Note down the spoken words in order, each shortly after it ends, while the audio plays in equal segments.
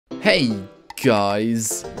Hey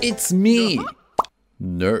guys, it's me,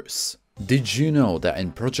 Nurse. Did you know that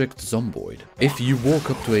in Project Zomboid, if you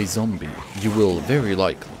walk up to a zombie, you will very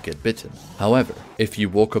likely get bitten? However, if you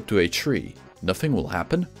walk up to a tree, nothing will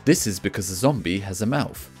happen? This is because a zombie has a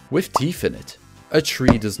mouth with teeth in it. A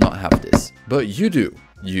tree does not have this, but you do,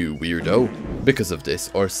 you weirdo. Because of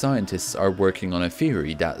this, our scientists are working on a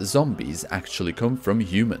theory that zombies actually come from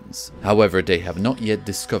humans. However, they have not yet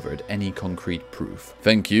discovered any concrete proof.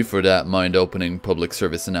 Thank you for that mind-opening public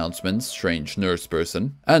service announcement, strange nurse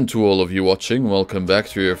person. And to all of you watching, welcome back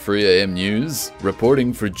to your 3 AM news.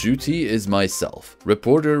 Reporting for duty is myself,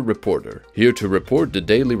 Reporter, here to report the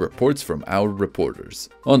daily reports from our reporters.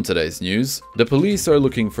 On today's news, the police are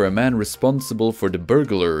looking for a man responsible for the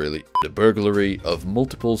burglary of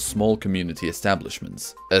multiple small community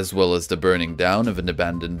establishments, as well as the burning down of an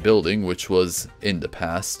abandoned building which was, in the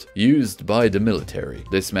past, used by the military.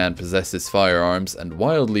 This man possesses firearms and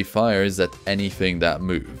wildly fires at anything that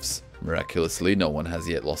moves. Miraculously, no one has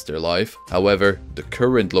yet lost their life. However, the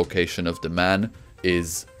current location of the man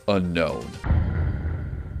is unknown.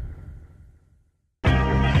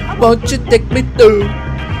 Won't you take me to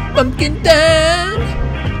Pumpkin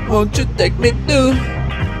Town? Won't you take me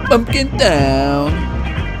to Pumpkin Town?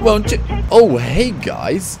 Won't you? Oh, hey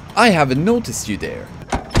guys, I haven't noticed you there.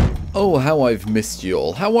 Oh, how I've missed you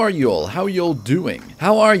all. How are you all? How you all doing?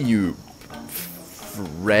 How are you,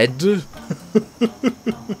 Fred?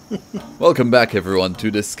 Welcome back everyone to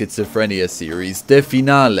the Schizophrenia series, the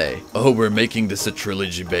finale. Oh, we're making this a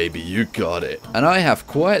trilogy, baby, you got it. And I have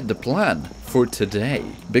quite the plan for today,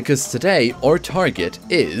 because today our target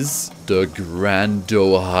is the Grand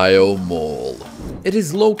Ohio Mall. It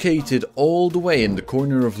is located all the way in the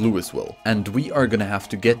corner of Louisville, and we are gonna have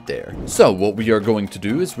to get there. So what we are going to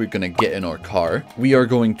do is we're gonna get in our car, we are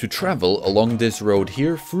going to travel along this road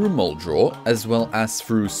here through Muldrow, as well as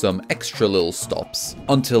through some extra little stops,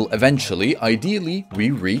 until eventually, ideally,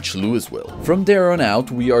 we reach Louisville. From there on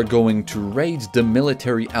out, we are going to raid the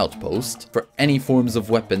military outpost for any forms of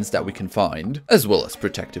weapons that we can find, as well as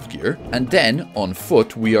protective gear, and then, on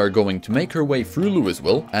foot, we are going to make our way through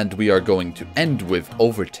Louisville, and we are going to end with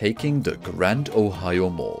overtaking the Grand Ohio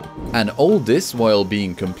Mall. And all this while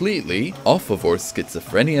being completely off of our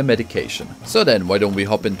schizophrenia medication. So then, why don't we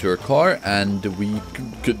hop into our car and we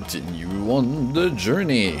continue on the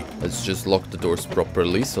journey. Let's just lock the doors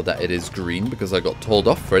properly so that it is green, because I got told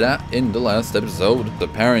off for that in the last episode.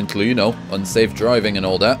 Apparently, you know, unsafe driving and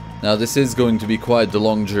all that. Now this is going to be quite the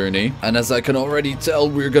long journey, and as I can already tell,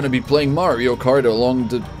 we're going to be playing Mario Kart along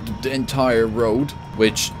the entire road,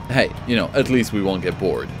 which, hey, you know, at least we won't get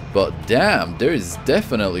bored. But damn, there's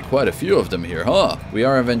definitely quite a few of them here, huh? We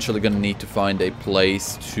are eventually going to need to find a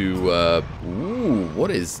place to, ooh,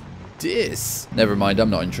 what is this? Never mind, I'm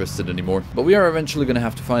not interested anymore. But we are eventually gonna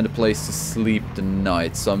have to find a place to sleep the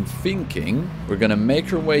night, so I'm thinking we're gonna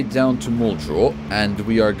make our way down to Muldrow and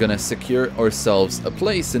we are gonna secure ourselves a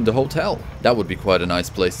place in the hotel. That would be quite a nice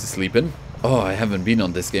place to sleep in. Oh, I haven't been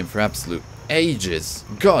on this game for absolute ages.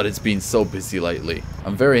 God, it's been so busy lately.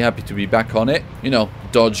 I'm very happy to be back on it. You know,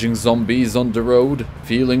 dodging zombies on the road,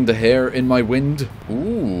 feeling the hair in my wind.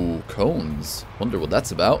 Ooh, cones. Wonder what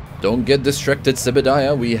that's about. Don't get distracted,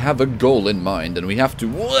 Sebbediah. We have a goal in mind and we have to...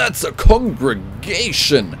 Whoa, that's a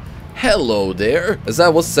congregation! Hello there. As I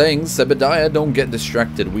was saying, Sebbediah, don't get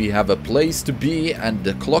distracted. We have a place to be and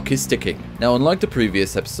the clock is ticking. Now, unlike the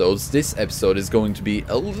previous episodes, this episode is going to be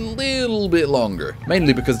a little bit longer.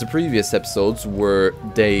 Mainly because the previous episodes were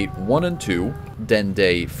day 1 and 2, then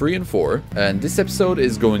day 3 and 4, and this episode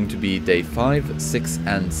is going to be day 5, 6,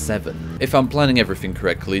 and 7. If I'm planning everything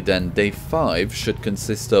correctly, then day 5 should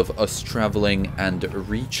consist of us traveling and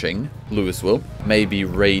reaching Louisville, maybe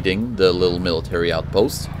raiding the little military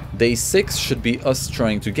outpost. Day 6 should be us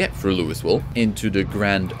trying to get through Louisville into the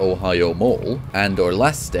Grand Ohio Mall, and our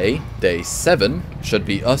last day, day 7, should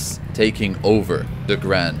be us taking over the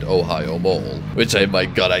Grand Ohio Mall. Which, oh my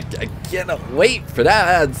god, I cannot wait for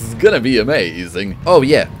that. It's gonna be amazing. Oh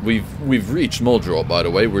yeah, we've reached Muldrow, by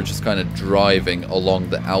the way. We're just kind of driving along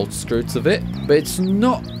the outskirts of it, but it's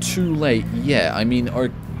not too late yet. I mean,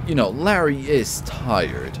 you know, Larry is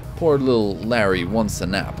tired. Poor little Larry wants a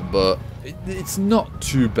nap, but it's not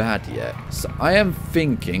too bad yet. So I am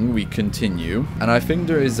thinking we continue, and I think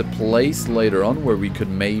there is a place later on where we could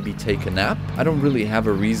maybe take a nap. I don't really have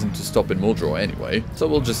a reason to stop in Muldrow anyway, so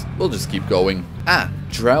we'll just keep going. Ah,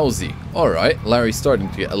 drowsy. Alright, Larry's starting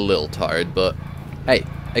to get a little tired, but hey,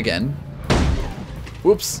 again.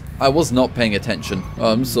 Whoops, I was not paying attention.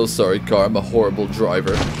 I'm so sorry, car, I'm a horrible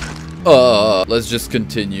driver. Let's just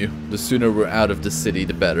continue. The sooner we're out of the city,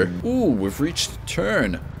 the better. Ooh, we've reached a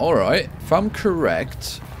turn. Alright, if I'm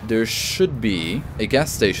correct, there should be a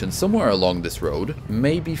gas station somewhere along this road,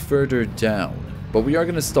 maybe further down. But we are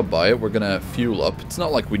going to stop by it. We're going to fuel up. It's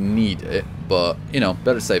not like we need it, but, you know,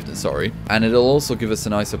 better safe than sorry. And it'll also give us a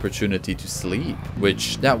nice opportunity to sleep,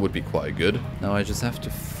 which that would be quite good. Now I just have to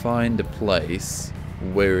find a place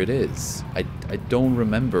where it is. I don't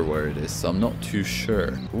remember where it is, so I'm not too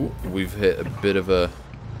sure. Ooh, we've hit a bit of a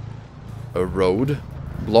road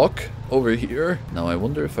block over here. Now I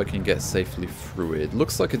wonder if I can get safely through it.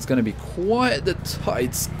 Looks like it's gonna be quite the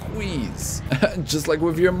tight squeeze. Just like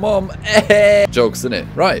with your mom. Jokes, innit?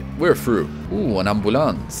 Right, we're through. Ooh, an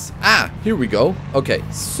ambulance. Ah, here we go. Okay,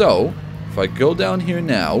 so if I go down here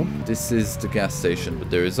now, this is the gas station, but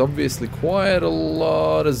there is obviously quite a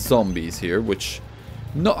lot of zombies here, which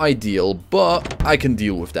not ideal, but I can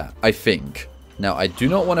deal with that, I think. Now, I do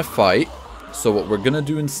not want to fight. So what we're going to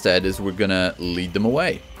do instead is we're going to lead them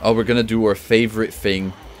away. Oh, we're going to do our favorite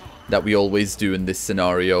thing that we always do in this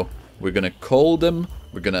scenario. We're going to call them.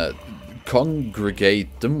 We're going to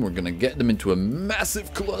congregate them. We're going to get them into a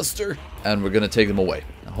massive cluster. And we're going to take them away.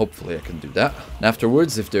 Now, hopefully I can do that. And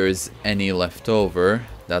afterwards, if there is any left over,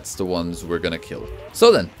 that's the ones we're going to kill.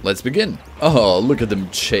 So then, let's begin. Oh, look at them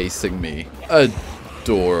chasing me.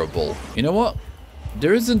 Adorable. You know what?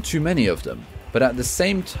 There isn't too many of them. But at the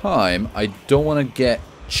same time, I don't want to get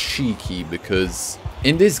cheeky because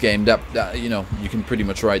in this game, that you know, you can pretty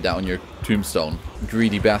much write that on your tombstone.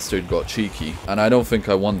 Greedy bastard got cheeky. And I don't think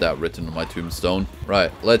I want that written on my tombstone.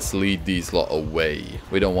 Right, let's lead these lot away.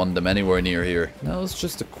 We don't want them anywhere near here. Now it's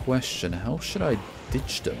just a question. How should I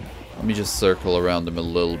ditch them? Let me just circle around them a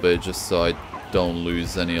little bit just so I don't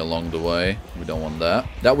lose any along the way. We don't want that.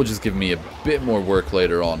 That would just give me a bit more work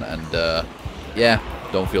later on. And yeah.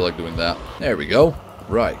 Don't feel like doing that. There we go.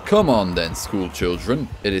 Right, come on then, school children.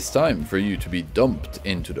 It is time for you to be dumped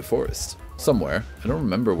into the forest. Somewhere. I don't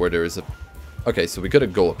remember where there is a... Okay, so we gotta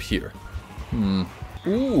go up here.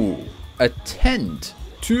 Ooh, a tent.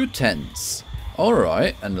 2 tents.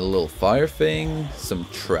 Alright, and a little fire thing. Some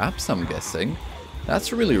traps, I'm guessing.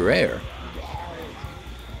 That's really rare.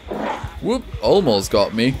 Whoop, almost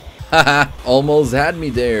got me. Haha, almost had me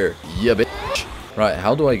there. Yeah, bitch. Right,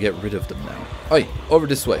 how do I get rid of them now? Oi, over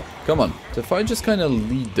this way. Come on. So if I just kind of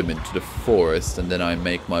lead them into the forest and then I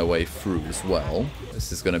make my way through as well.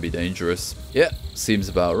 This is going to be dangerous. Yeah, seems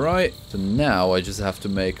about right. So now I just have to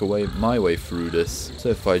make my way through this. So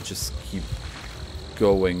if I just keep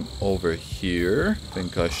going over here, I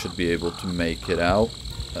think I should be able to make it out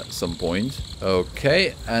at some point.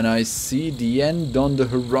 Okay, and I see the end on the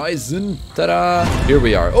horizon. Ta-da! Here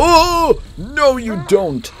we are. Oh! No, you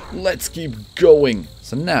don't! Let's keep going.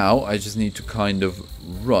 So now I just need to kind of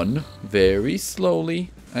run very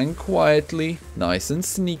slowly and quietly, nice and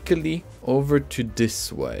sneakily, over to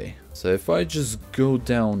this way. So if I just go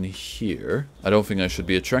down here, I don't think I should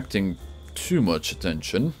be attracting too much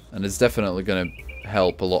attention. And it's definitely going to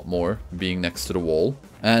help a lot more being next to the wall.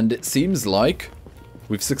 And it seems like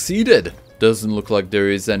we've succeeded. Doesn't look like there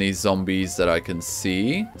is any zombies that I can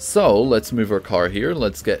see. So let's move our car here.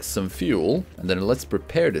 Let's get some fuel. And then let's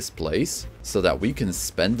prepare this place so that we can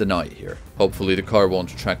spend the night here. Hopefully the car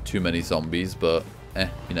won't attract too many zombies, but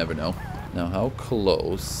you never know. Now, how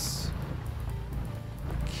close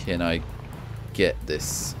can I get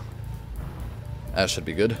this? That should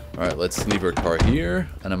be good. Alright, let's leave our car here.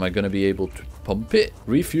 And am I going to be able to pump it?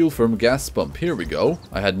 Refuel from gas pump. Here we go.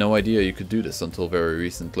 I had no idea you could do this until very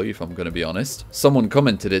recently, if I'm going to be honest. Someone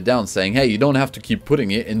commented it down saying, hey, you don't have to keep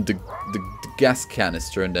putting it in the gas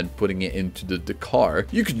canister and then putting it into the car.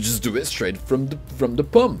 You could just do it straight from the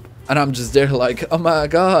pump. And I'm just there like, oh my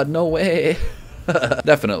god, no way.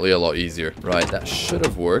 Definitely a lot easier. Right, that should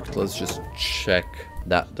have worked. Let's just check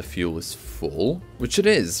that the fuel is full, which it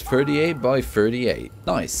is. 38 by 38.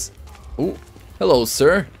 Nice. Oh, hello,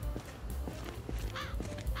 sir.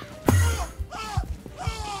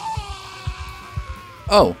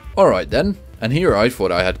 Oh, alright then. And here I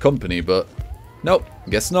thought I had company, but nope,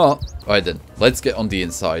 guess not. Alright then, let's get on the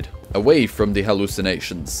inside. Away from the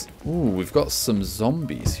hallucinations. Ooh, we've got some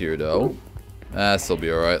zombies here though. This'll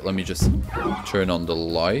be alright. Let me just turn on the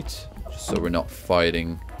light, just so we're not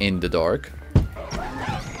fighting in the dark.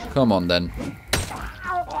 Come on then.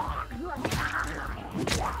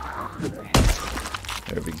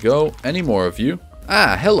 There we go. Any more of you?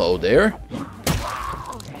 Ah, hello there.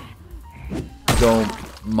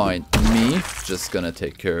 Don't mind me. Just gonna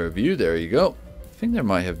take care of you. There you go. I think there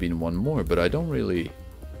might have been one more, but I don't really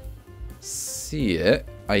see see it.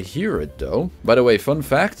 I hear it though. By the way, fun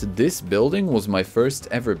fact, this building was my first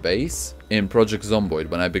ever base in Project Zomboid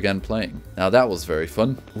when I began playing. Now that was very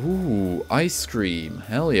fun. Ooh, ice cream.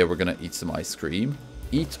 Hell yeah, we're gonna eat some ice cream.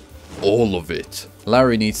 Eat all of it.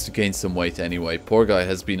 Larry needs to gain some weight anyway. Poor guy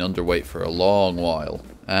has been underweight for a long while.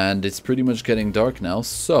 And it's pretty much getting dark now,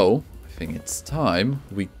 so I think it's time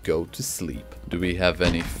we go to sleep. Do we have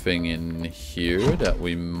anything in here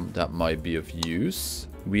that might be of use?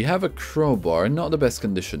 We have a crowbar, not the best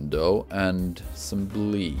condition though, and some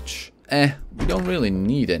bleach. We don't really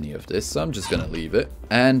need any of this, so I'm just gonna leave it.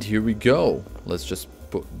 And here we go. Let's just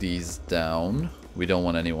put these down. We don't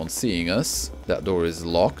want anyone seeing us. That door is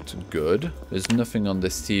locked. Good. There's nothing on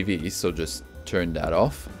this TV, so just turn that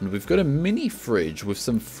off. And we've got a mini fridge with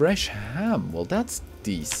some fresh ham. Well, that's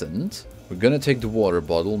decent. We're gonna take the water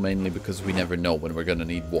bottle, mainly because we never know when we're gonna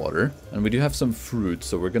need water. And we do have some fruit,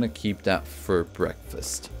 so we're gonna keep that for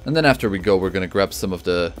breakfast. And then after we go, we're gonna grab some of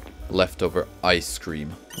the leftover ice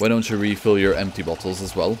cream. Why don't you refill your empty bottles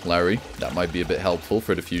as well, Larry? That might be a bit helpful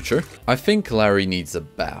for the future. I think Larry needs a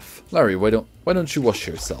bath. Larry, why don't you wash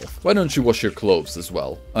yourself? Why don't you wash your clothes as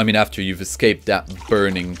well? I mean, after you've escaped that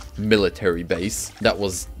burning military base, that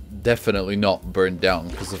was definitely not burned down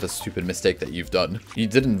because of a stupid mistake that you've done. You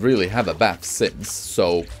didn't really have a bath since,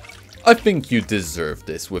 so I think you deserve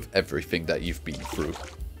this with everything that you've been through.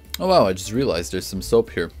 Oh wow, I just realized there's some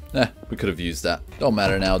soap here. We could have used that. Don't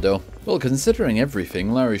matter now though. Well, considering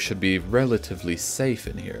everything, Larry should be relatively safe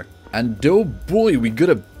in here. And oh boy, we got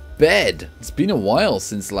a bed. It's been a while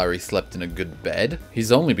since Larry slept in a good bed.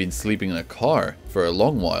 He's only been sleeping in a car for a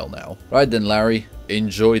long while now. Right then, Larry,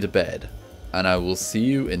 enjoy the bed. And I will see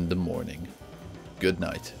you in the morning. Good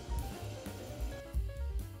night.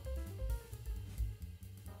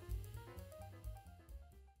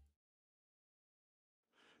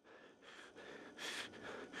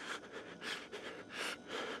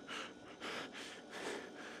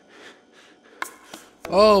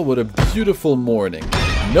 Oh, what a beautiful morning.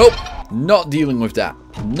 Nope, not dealing with that.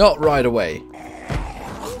 Not right away.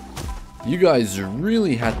 You guys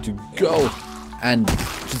really had to go and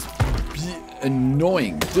just be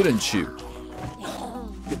annoying, didn't you?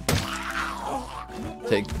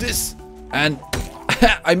 Take this and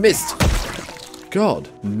I missed. God,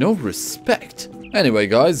 no respect. Anyway,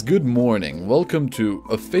 guys, good morning. Welcome to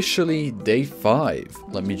officially day 5.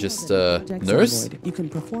 Let me just, nurse?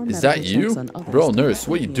 Is that you? Bro, nurse,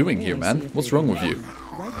 what are you doing here, man? What's wrong with you?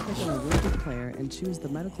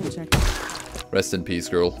 Rest in peace,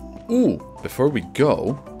 girl. Ooh, before we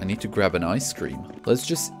go, I need to grab an ice cream. Let's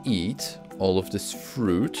just eat all of this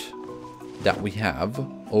fruit that we have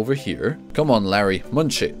over here. Come on, Larry,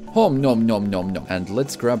 munch it. Hom nom nom nom nom. And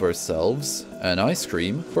let's grab ourselves an ice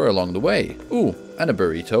cream for along the way. Ooh, and a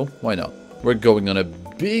burrito. Why not? We're going on a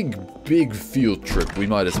big field trip. We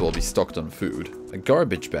might as well be stocked on food. A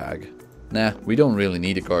garbage bag. Nah, we don't really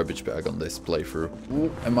need a garbage bag on this playthrough.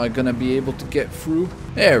 Ooh, am I gonna be able to get through?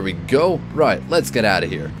 There we go. Right, let's get out of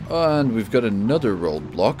here. And we've got another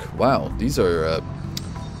roadblock. Wow, these are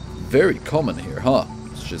very common here, huh?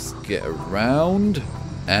 Just get around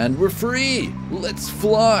and we're free. Let's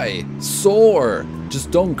fly, soar,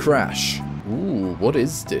 just don't crash. Ooh, what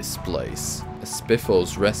is this place? A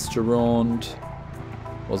Spiffo's restaurant.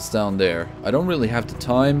 What's down there? I don't really have the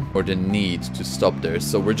time or the need to stop there,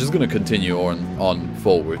 so we're just gonna continue on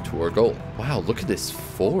forward to our goal. Wow, look at this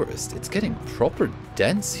forest. It's getting proper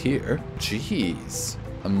dense here. Jeez.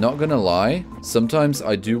 I'm not gonna lie, sometimes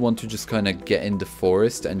I do want to just kind of get in the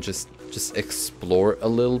forest and just explore a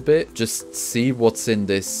little bit. Just see what's in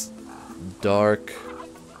this dark,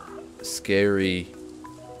 scary...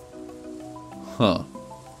 Huh.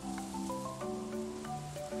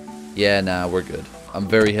 Yeah, nah, we're good. I'm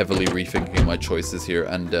very heavily rethinking my choices here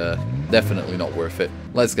and definitely not worth it.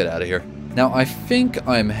 Let's get out of here. Now, I think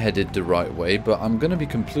I'm headed the right way, but I'm gonna be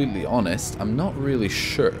completely honest, I'm not really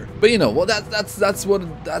sure. But you know, well,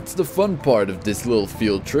 that's the fun part of this little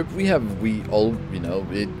field trip. We end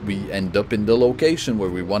up in the location where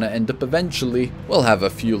we want to end up eventually. We'll have a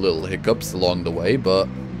few little hiccups along the way, but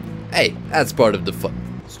hey, that's part of the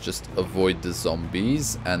fun. Let's just avoid the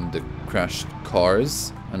zombies and the crashed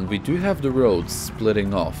cars. And we do have the roads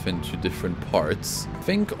splitting off into different parts. I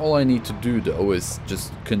think all I need to do though is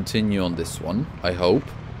just continue on this one, I hope.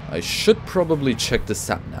 I should probably check the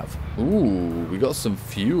sat-nav. Ooh, we got some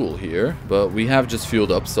fuel here, but we have just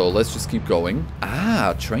fueled up, so let's just keep going.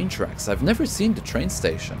 Ah, train tracks. I've never seen the train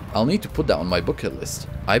station. I'll need to put that on my bucket list.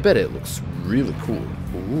 I bet it looks really cool.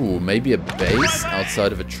 Ooh, maybe a base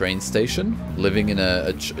outside of a train station? Living in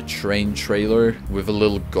a train trailer with a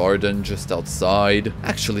little garden just outside.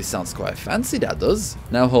 Actually sounds quite fancy, that does.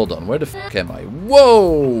 Now hold on, where the f*** am I?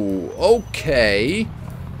 Whoa! Okay.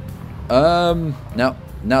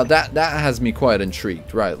 Now that has me quite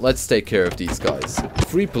intrigued. Right, let's take care of these guys.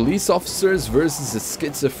 3 police officers versus a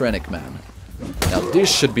schizophrenic man. Now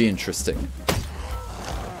this should be interesting.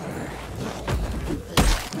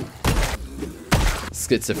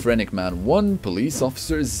 Schizophrenic man 1, police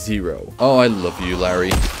officer 0. Oh, I love you,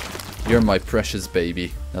 Larry. You're my precious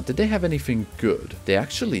baby. Now, did they have anything good? They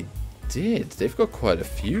actually did. They've got quite a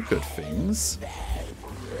few good things.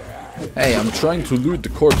 Hey, I'm trying to loot the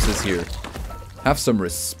corpses here. Have some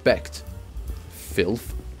respect.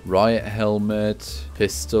 Filth. Riot helmet.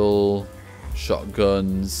 Pistol.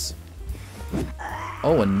 Shotguns.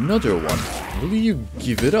 Oh, another one. Will you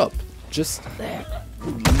give it up? Just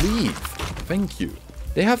leave. Thank you.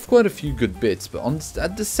 They have quite a few good bits, but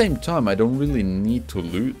at the same time, I don't really need to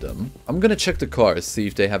loot them. I'm gonna check the cars, see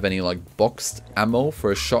if they have any like boxed ammo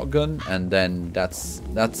for a shotgun, and then that's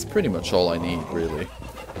pretty much all I need, really.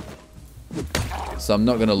 So I'm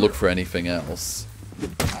not gonna look for anything else.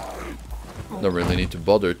 Don't really need to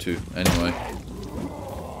bother to, anyway.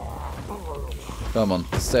 Come on,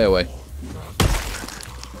 stay away.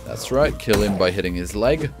 That's right, kill him by hitting his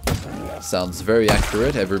leg. Sounds very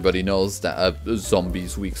accurate. Everybody knows that a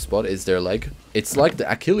zombie's weak spot is their leg. It's like the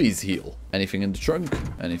Achilles heel. Anything in the trunk?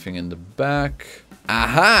 Anything in the back?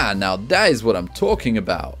 Aha! Now that is what I'm talking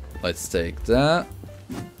about. Let's take that.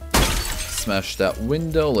 Smash that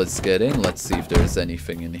window. Let's get in. Let's see if there's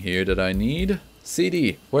anything in here that I need.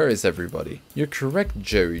 CD, where is everybody? You're correct,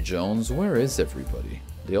 Jerry Jones. Where is everybody?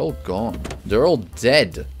 They're all gone. They're all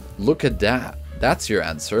dead. Look at that. That's your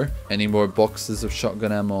answer. Any more boxes of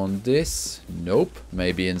shotgun ammo on this? Nope.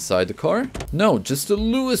 Maybe inside the car? No, just a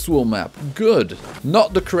Lewisville map. Good.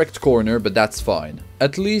 Not the correct corner, but that's fine.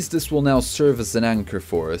 At least this will now serve as an anchor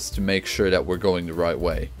for us to make sure that we're going the right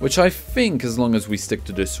way. Which I think, as long as we stick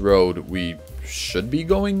to this road, we should be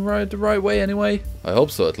going the right way anyway. I hope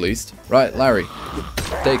so, at least. Right, Larry.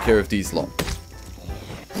 Take care of these lot.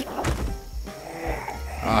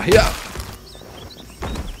 Ah, yeah.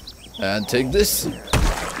 And take this.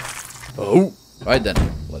 Oh, right then.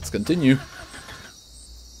 Let's continue.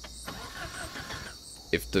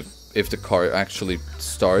 If the car actually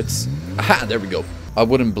starts. Aha, there we go. I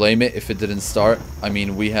wouldn't blame it if it didn't start. I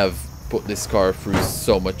mean, we have put this car through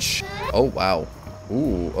so much. Oh, wow.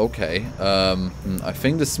 Ooh, okay. I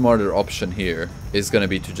think the smarter option here is gonna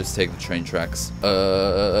be to just take the train tracks.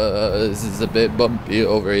 This is a bit bumpy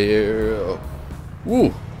over here.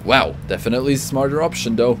 Ooh. Wow, definitely a smarter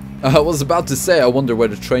option though. I was about to say I wonder where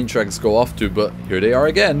the train tracks go off to, but here they are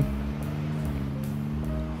again.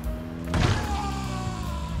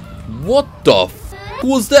 What the f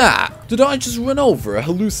was that? Did I just run over a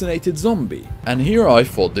hallucinated zombie? And here I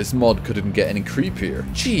thought this mod couldn't get any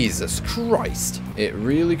creepier. Jesus Christ. It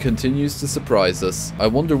really continues to surprise us. I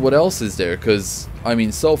wonder what else is there, because, I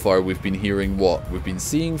mean, so far we've been hearing what? We've been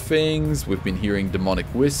seeing things, we've been hearing demonic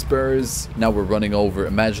whispers, now we're running over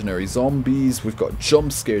imaginary zombies, we've got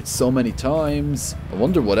jump scared so many times. I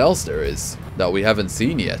wonder what else there is that we haven't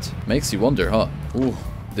seen yet. Makes you wonder, huh? Ooh,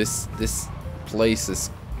 this place is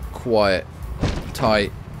quite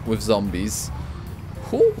tight with zombies.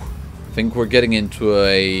 Whew. I think we're getting into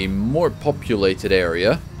a more populated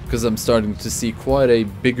area, because I'm starting to see quite a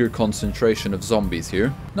bigger concentration of zombies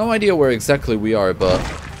here. No idea where exactly we are, but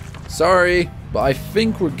sorry, but I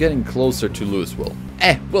think we're getting closer to Lewisville.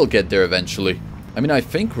 We'll get there eventually. I mean, I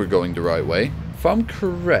think we're going the right way. If I'm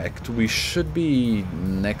correct, we should be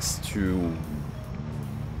next to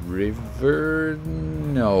river.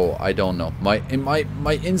 No, I don't know. My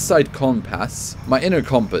inside compass, my inner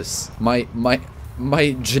compass, my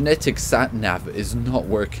genetic sat nav is not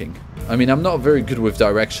working. I mean, I'm not very good with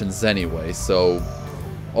directions anyway, so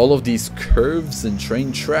all of these curves and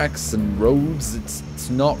train tracks and roads, it's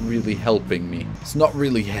not really helping me. It's not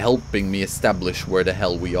really helping me establish where the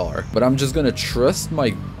hell we are. But I'm just gonna trust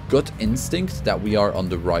my gut instinct that we are on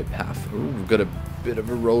the right path. Ooh, we've got a bit of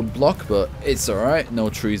a roadblock, but it's alright. No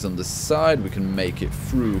trees on the side. We can make it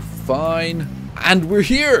through fine. And we're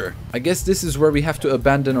here! I guess this is where we have to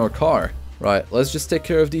abandon our car. Right, let's just take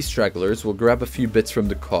care of these stragglers. We'll grab a few bits from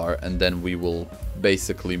the car, and then we will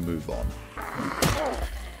basically move on.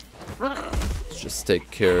 Let's just take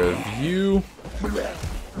care of you.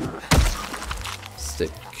 Let's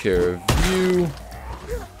take care of you.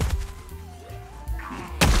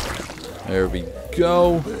 There we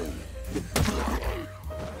go.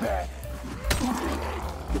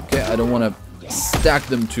 Okay, I don't want to stack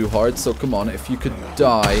them too hard, so come on, if you could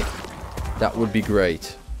die, that would be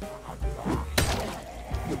great.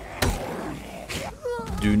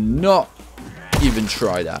 Do not even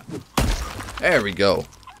try that. There we go.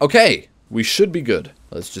 Okay, we should be good.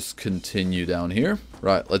 Let's just continue down here.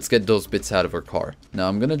 Right, let's get those bits out of our car. Now,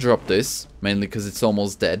 I'm gonna drop this, mainly because it's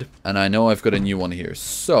almost dead. And I know I've got a new one here.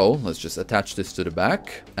 So, let's just attach this to the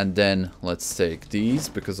back. And then, let's take these,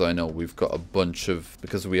 because I know we've got a bunch of...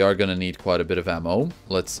 Because we are gonna need quite a bit of ammo.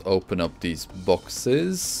 Let's open up these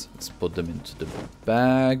boxes. Let's put them into the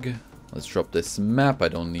bag. Let's drop this map. I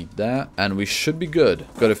don't need that. And we should be good.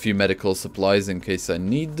 Got a few medical supplies in case I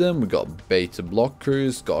need them. We got beta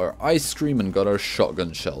blockers, got our ice cream, and got our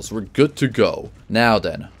shotgun shells. We're good to go. Now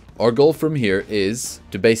then, our goal from here is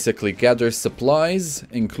to basically gather supplies,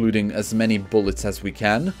 including as many bullets as we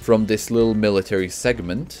can, from this little military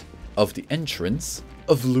segment of the entrance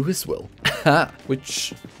of Louisville.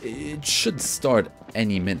 Which, it should start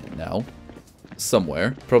any minute now.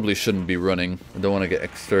 Somewhere. Probably shouldn't be running. I don't want to get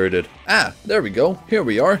exerted. Ah, there we go. Here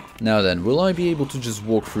we are. Now then, will I be able to just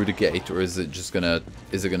walk through the gate, or is it just gonna...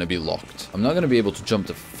 Is it gonna be locked? I'm not gonna be able to jump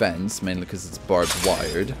the fence, mainly because it's barbed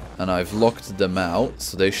wired. And I've locked them out,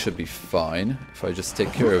 so they should be fine. If I just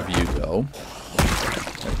take care of you, though.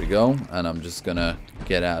 There we go. And I'm just gonna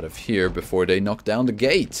get out of here before they knock down the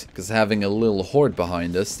gate. Because having a little horde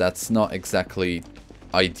behind us, that's not exactly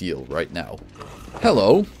ideal right now.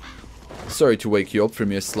 Hello. Sorry to wake you up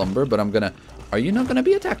from your slumber, but I'm gonna... Are you not gonna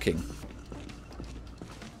be attacking?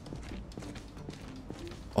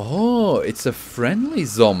 Oh, it's a friendly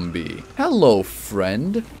zombie. Hello,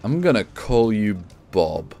 friend. I'm gonna call you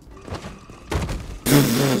Bob.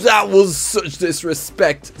 That was such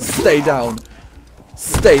disrespect. Stay down.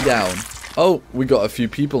 Stay down. Oh, we got a few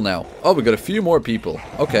people now. Oh, we got a few more people.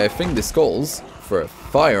 Okay, I think this calls for a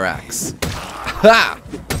fire axe. Ha!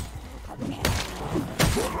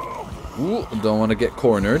 Ooh, don't want to get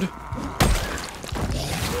cornered.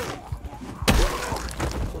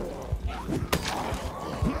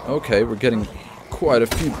 Okay, we're getting quite a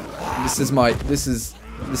few. This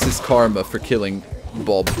is karma for killing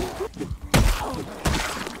Bob.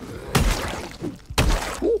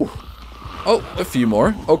 Ooh. Oh, a few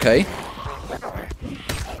more. Okay.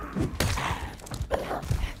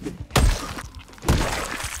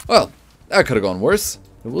 Well, that could have gone worse.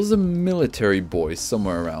 There was a military boy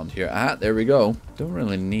somewhere around here. Ah, there we go. Don't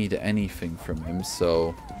really need anything from him,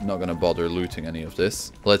 so I'm not gonna bother looting any of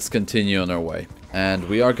this. Let's continue on our way. And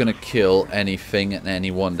we are gonna kill anything and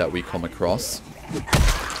anyone that we come across.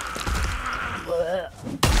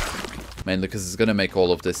 Mainly because it's gonna make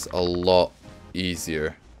all of this a lot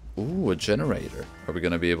easier. Ooh, a generator. Are we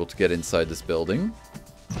gonna be able to get inside this building?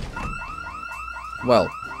 Well...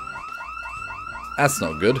 That's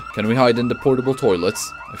not good. Can we hide in the portable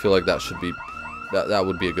toilets? I feel like that should be... That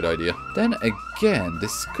would be a good idea. Then again,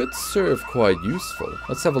 this could serve quite useful.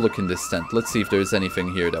 Let's have a look in this tent. Let's see if there's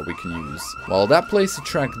anything here that we can use. While that place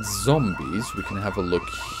attracts zombies, we can have a look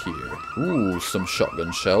here. Ooh, some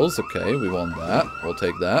shotgun shells. Okay, we want that. We'll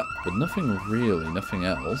take that. But nothing really, nothing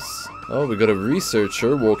else. Oh, we got a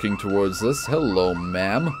researcher walking towards us. Hello,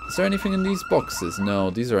 ma'am. Is there anything in these boxes? No,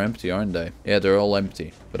 these are empty, aren't they? Yeah, they're all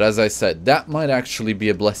empty. But as I said, that might actually be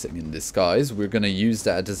a blessing in disguise. We're going to use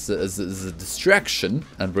that as a distraction.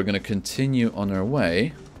 And we're going to continue on our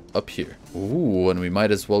way up here. Ooh, and we might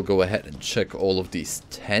as well go ahead and check all of these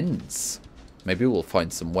tents. Maybe we'll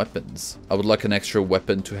find some weapons. I would like an extra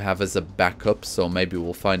weapon to have as a backup. So maybe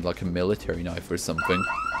we'll find like a military knife or something.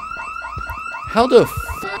 How the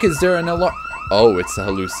fuck is there an alarm? Oh, it's a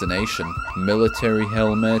hallucination. Military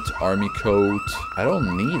helmet, army coat. I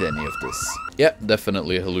don't need any of this. Yep,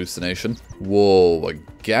 definitely a hallucination. Whoa, a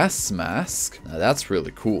gas mask? Now that's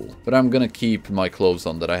really cool. But I'm gonna keep my clothes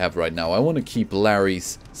on that I have right now. I want to keep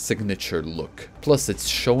Larry's signature look. Plus, it's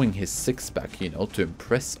showing his six-pack, you know, to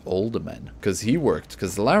impress older men.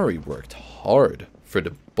 Because Larry worked hard for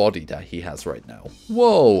the body that he has right now.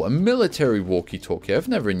 Whoa, a military walkie-talkie. I've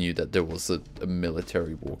never knew that there was a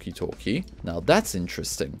military walkie-talkie. Now that's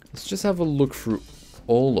interesting. Let's just have a look through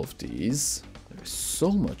all of these. There's so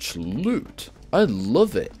much loot. I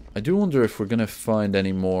love it. I do wonder if we're gonna find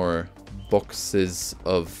any more boxes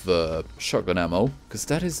of shotgun ammo, because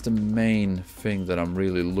that is the main thing that I'm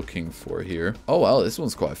really looking for here. Oh well, this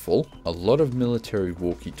one's quite full. A lot of military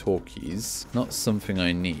walkie-talkies, not something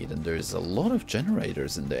I need, and there's a lot of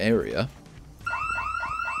generators in the area.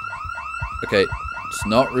 Okay, it's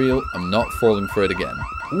not real. I'm not falling for it again.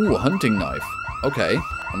 Ooh, a hunting knife. Okay,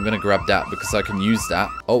 I'm gonna grab that because I can use that.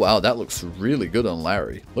 Oh wow, that looks really good on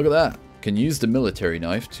Larry. Look at that. Can use the military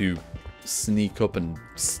knife to sneak up and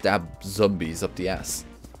stab zombies up the ass.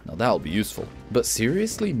 Now that'll be useful. But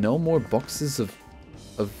seriously, no more boxes of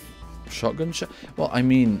shotgun shell? Well, I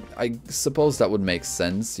mean, I suppose that would make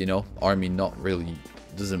sense, you know. Army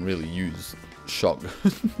doesn't really use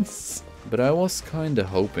shotguns. But I was kind of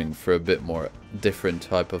hoping for a bit more different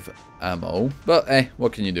type of ammo. But hey,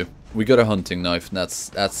 what can you do? We got a hunting knife, and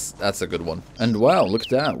that's a good one. And wow, look at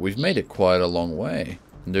that. We've made it quite a long way.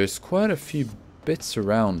 And there's quite a few bits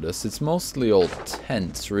around us. It's mostly all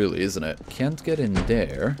tents, really, isn't it? Can't get in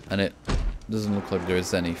there, and it doesn't look like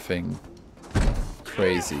there's anything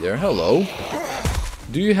crazy there. Hello.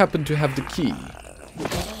 Do you happen to have the key?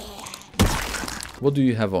 What do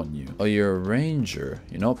you have on you? Oh, you're a ranger.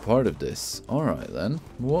 You're not part of this. Alright then.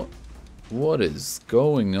 What is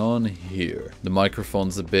going on here? The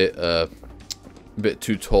microphone's a bit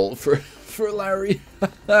too tall for Larry.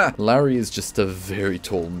 Larry is just a very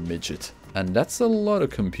tall midget. And that's a lot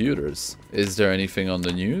of computers. Is there anything on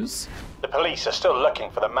the news? The police are still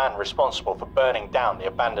looking for the man responsible for burning down the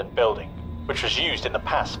abandoned building, which was used in the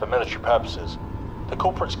past for military purposes. The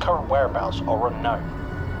culprit's current whereabouts are unknown.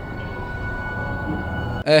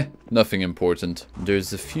 Nothing important.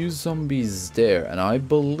 There's a few zombies there, and I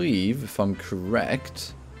believe, if I'm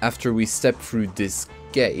correct, after we step through this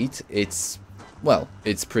gate, it's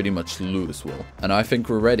pretty much Louisville. And I think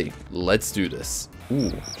we're ready. Let's do this.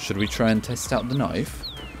 Ooh, should we try and test out the knife?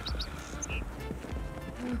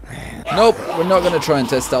 Nope, we're not going to try and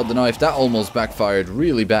test out the knife. That almost backfired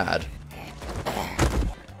really bad.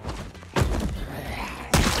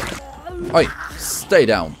 Oi, stay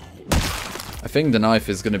down. I think the knife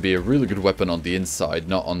is going to be a really good weapon on the inside,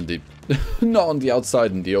 not on the not on the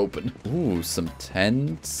outside in the open. Ooh, some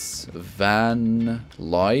tents, van,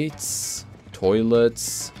 lights,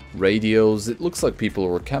 toilets, radios. It looks like people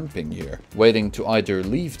were camping here, waiting to either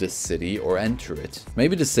leave the city or enter it.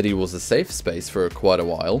 Maybe the city was a safe space for quite a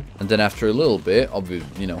while, and then after a little bit,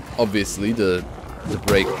 obviously the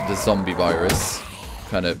zombie virus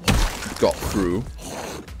kind of got through.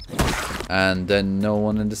 And then no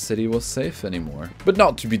one in the city was safe anymore. But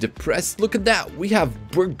not to be depressed, look at that, we have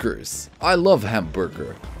burgers. I love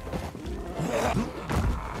hamburger.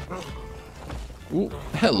 Ooh,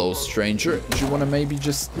 hello stranger, do you want to maybe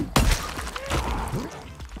just...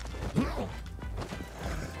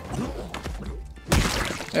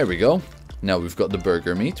 There we go. Now we've got the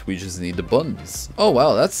burger meat, we just need the buns. Oh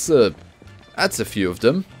wow, that's a few of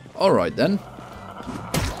them. Alright then.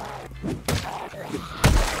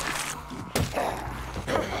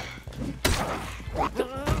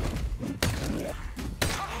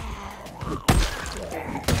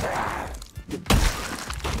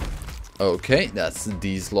 Okay, that's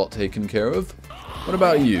these lot taken care of. What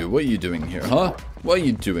about you? What are you doing here, huh? What are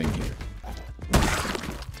you doing here?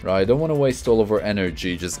 Right, I don't want to waste all of our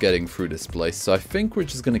energy just getting through this place, so I think we're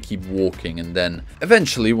just going to keep walking, and then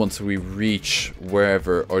eventually, once we reach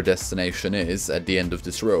wherever our destination is at the end of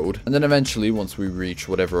this road, and then eventually, once we reach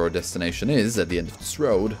whatever our destination is at the end of this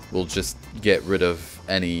road, we'll just get rid of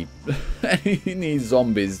any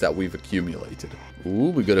zombies that we've accumulated. Ooh,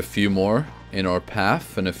 we got a few more in our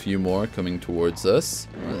path and a few more coming towards us.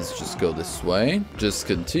 Let's just go this way. Just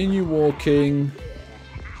continue walking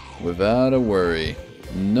without a worry.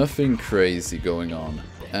 Nothing crazy going on.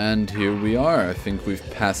 And here we are. I think we've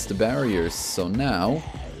passed the barriers. So now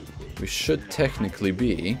we should technically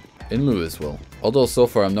be in Louisville. Although so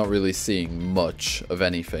far I'm not really seeing much of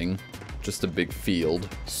anything. Just a big field.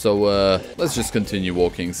 So let's just continue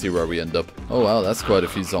walking, see where we end up. Oh wow, that's quite a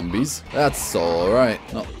few zombies. That's alright,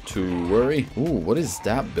 not to worry. Ooh, what is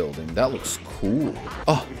that building? That looks cool.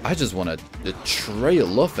 Oh, I just want to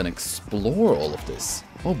trail off and explore all of this.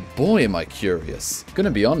 Oh boy, am I curious.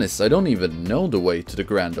 Gonna be honest, I don't even know the way to the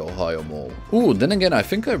Grand Ohio Mall. Ooh, then again, I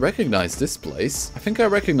think I recognize this place. I think I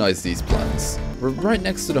recognize these plants. We're right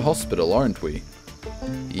next to the hospital, aren't we?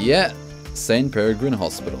 Yeah. St. Peregrine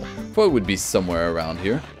Hospital. Thought it would be somewhere around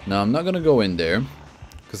here. Now, I'm not gonna go in there,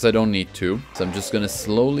 because I don't need to. So I'm just gonna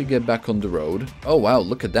slowly get back on the road. Oh wow,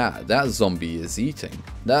 look at that. That zombie is eating.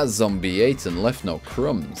 That zombie ate and left no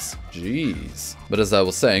crumbs. Jeez. But as I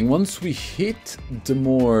was saying, once we hit the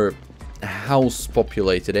more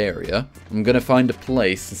house-populated area, I'm gonna find a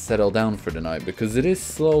place to settle down for the night, because it is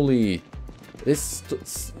slowly...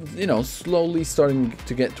 slowly starting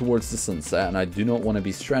to get towards the sunset, and I do not want to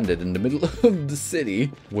be stranded in the middle of the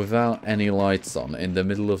city without any lights on, in the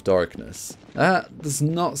middle of darkness. That does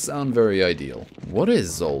not sound very ideal. What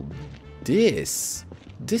is all this?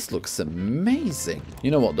 This looks amazing.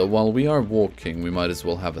 You know what though, while we are walking, we might as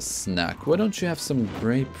well have a snack. Why don't you have some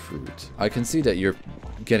grapefruit? I can see that you're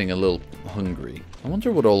getting a little hungry. I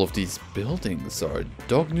wonder what all of these buildings are.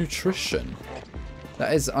 Dog nutrition.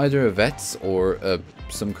 That is either a vet's or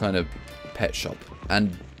some kind of pet shop.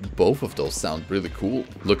 And both of those sound really cool.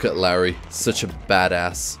 Look at Larry, such a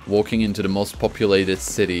badass, walking into the most populated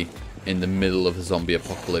city in the middle of a zombie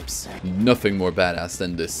apocalypse. Nothing more badass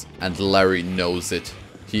than this. And Larry knows it.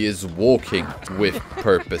 He is walking with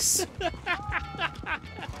purpose.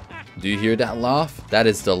 Do you hear that laugh? That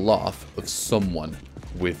is the laugh of someone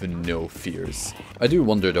with no fears. I do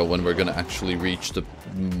wonder though when we're gonna actually reach the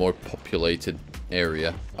more populated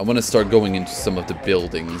area. I want to start going into some of the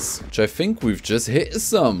buildings, which I think we've just hit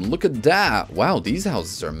some. Look at that. Wow, these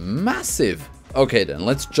houses are massive. Okay then,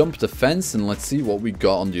 let's jump the fence and let's see what we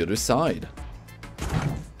got on the other side.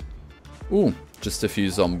 Ooh, just a few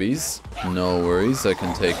zombies. No worries, I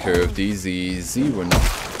can take care of these easy. We're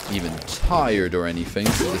not even tired or anything,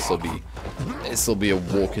 so this'll be a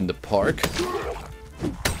walk in the park.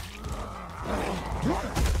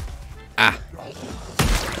 Ah.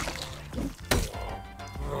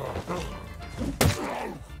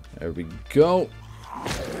 There we go.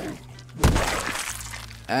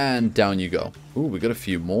 And down you go. Ooh, we got a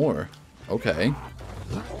few more. Okay.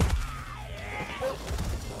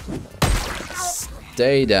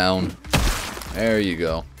 Stay down. There you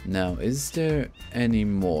go. Now, is there any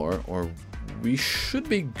more? Or we should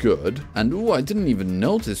be good. And ooh, I didn't even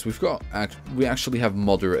notice. We actually have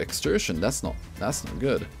moderate extortion. That's not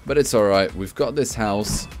good. But it's alright. We've got this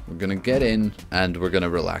house. We're gonna get in and we're gonna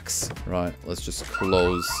relax. Right, let's just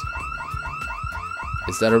close.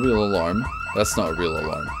 Is that a real alarm? That's not a real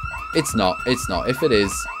alarm. It's not. It's not. If it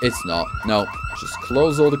is, it's not. No. Just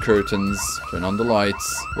close all the curtains. Turn on the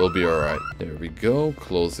lights. We'll be alright. There we go.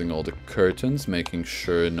 Closing all the curtains. Making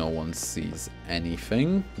sure no one sees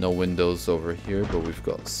anything. No windows over here, but we've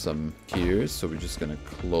got some here. So we're just going to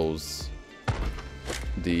close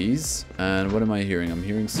these. And what am I hearing? I'm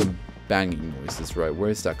hearing some banging noises. Right. Where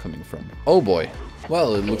is that coming from? Oh boy.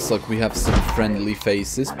 Well, it looks like we have some friendly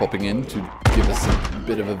faces popping in to give us a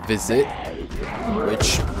bit of a visit.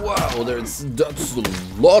 Which, wow, that's a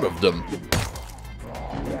lot of them.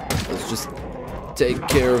 Let's just take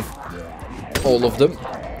care of all of them.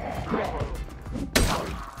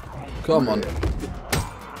 Come on.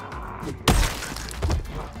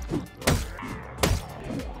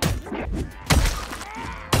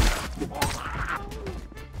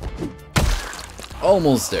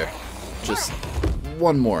 Almost there. Just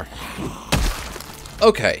one more.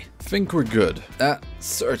 Okay, think we're good. That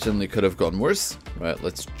certainly could have gone worse. Right,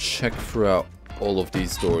 let's check throughout all of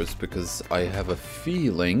these doors because I have a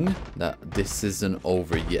feeling that this isn't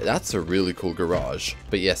over yet. That's a really cool garage.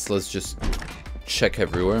 But yes, let's just check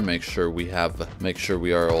everywhere, make sure we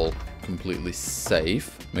are all completely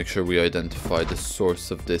safe. Make sure we identify the source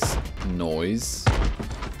of this noise.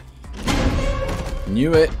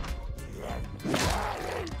 Knew it.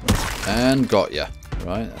 And got ya.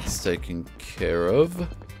 Right, that's taken care of.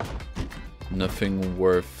 Nothing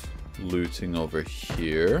worth looting over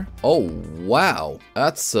here. Oh, wow.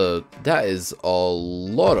 That is a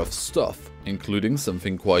lot of stuff, including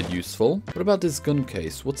something quite useful. What about this gun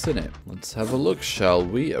case? What's in it? Let's have a look, shall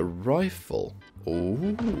we? A rifle. Oh,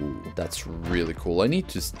 that's really cool. I need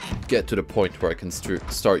to get to the point where I can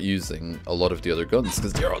start using a lot of the other guns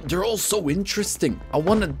because they're all so interesting. I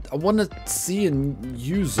wanna see and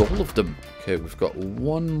use all of them. Okay, we've got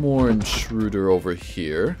one more intruder over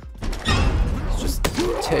here. Let's just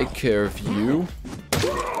take care of you.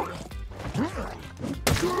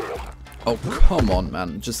 Oh, come on,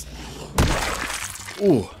 man. Just...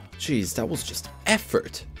 Ooh, jeez, that was just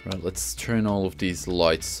effort. Right, let's turn all of these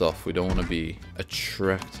lights off. We don't want to be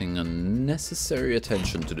attracting unnecessary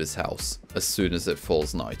attention to this house as soon as it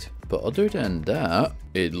falls night. But other than that,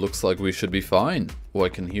 it looks like we should be fine. Oh, I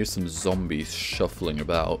can hear some zombies shuffling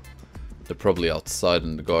about. They're probably outside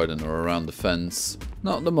in the garden or around the fence.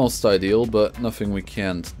 Not the most ideal, but nothing we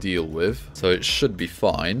can't deal with. So it should be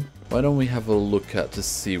fine. Why don't we have a look at to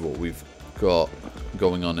see what we've got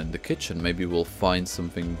going on in the kitchen? Maybe we'll find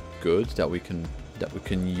something good that we can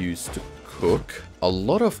use to cook. A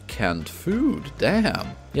lot of canned food, damn.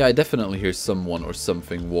 Yeah, I definitely hear someone or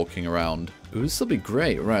something walking around. Ooh, this'll be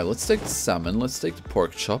great. Right, let's take the salmon, let's take the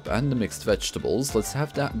pork chop and the mixed vegetables. Let's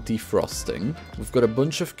have that defrosting. We've got a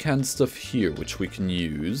bunch of canned stuff here which we can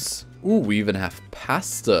use. Ooh, we even have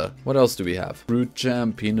pasta. What else do we have? Fruit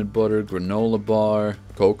jam, peanut butter, granola bar,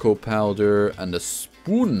 cocoa powder, and a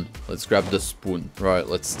spoon. Let's grab the spoon. Right,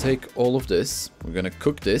 let's take all of this. We're gonna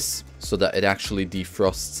cook this. so that it actually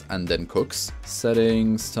defrosts and then cooks.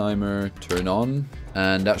 Settings, timer, turn on,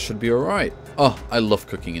 and that should be alright. Oh, I love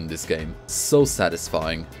cooking in this game. So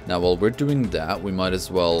satisfying. Now, while we're doing that, we might as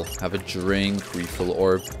well have a drink, refill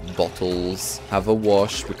our bottles, have a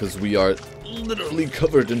wash, because we are literally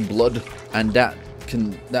covered in blood, and that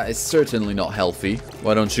is certainly not healthy.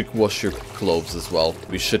 Why don't you wash your clothes as well?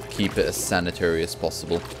 We should keep it as sanitary as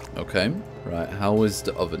possible. Okay, right, how is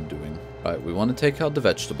the oven doing? Right, we want to take out the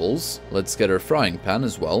vegetables. Let's get our frying pan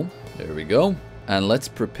as well. There we go. And let's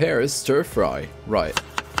prepare a stir fry. Right,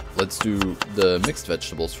 let's do the mixed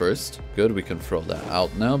vegetables first. Good, we can throw that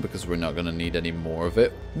out now because we're not going to need any more of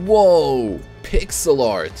it. Whoa, pixel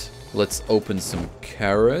art. Let's open some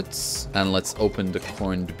carrots, and let's open the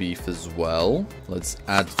corned beef as well. Let's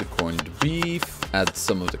add the corned beef, add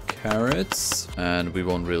some of the carrots, and we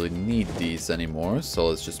won't really need these anymore, so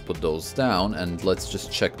let's just put those down, and let's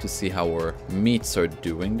just check to see how our meats are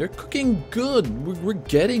doing. They're cooking good. We're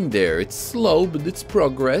getting there. It's slow, but it's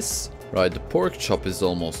progress. Right, the pork chop is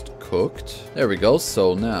almost cooked. There we go.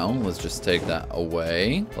 So now let's just take that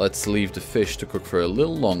away. Let's leave the fish to cook for a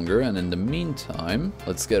little longer, and in the meantime,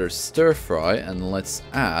 let's get our stir fry and let's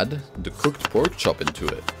add the cooked pork chop into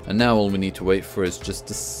it. And now all we need to wait for is just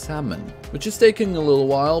the salmon, which is taking a little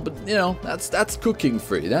while, but you know, that's cooking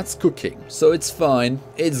free. That's cooking. So it's fine.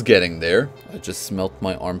 It's getting there. I just smelt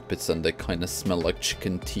my armpits and they kind of smell like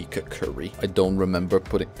chicken tikka curry. I don't remember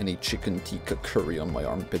putting any chicken tikka curry on my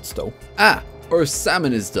armpits though. Ah, our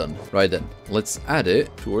salmon is done. Right then, let's add it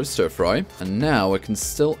to our stir fry. And now I can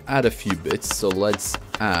still add a few bits, so let's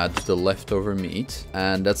add the leftover meat.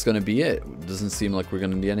 And that's gonna be it. Doesn't seem like we're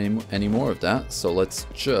gonna need any more of that. So let's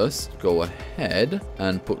just go ahead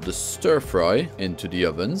and put the stir fry into the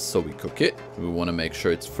oven so we cook it. We wanna make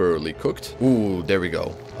sure it's thoroughly cooked. Ooh, there we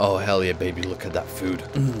go. Oh, hell yeah, baby, look at that food.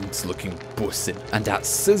 It's looking bussin'. And that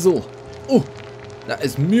sizzle. Ooh. That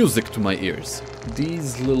is music to my ears.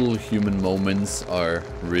 These little human moments are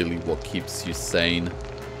really what keeps you sane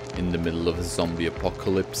in the middle of a zombie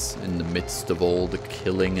apocalypse, in the midst of all the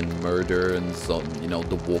killing and murder and, you know,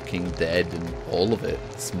 the Walking Dead and all of it.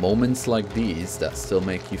 It's moments like these that still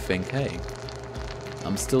make you think, hey,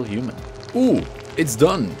 I'm still human. Ooh, it's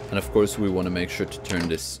done. And of course we want to make sure to turn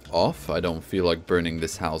this off. I don't feel like burning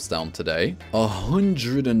this house down today.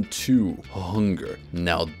 102 hunger.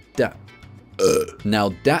 Now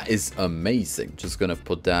that is amazing. Just gonna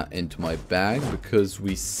put that into my bag because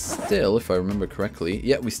we still, if I remember correctly,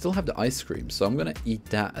 yeah, we still have the ice cream. So I'm gonna eat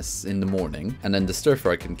that in the morning, and then the stir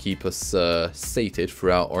fry can keep us sated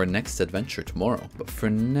throughout our next adventure tomorrow. But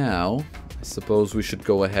for now, I suppose we should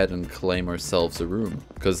go ahead and claim ourselves a room,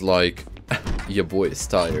 because like your boy is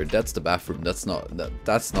tired. That's the bathroom. That's not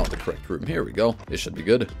the correct room. Here we go. It should be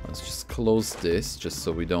good. Let's just close this just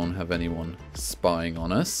so we don't have anyone spying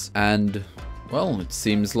on us. And well, it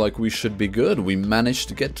seems like we should be good. We managed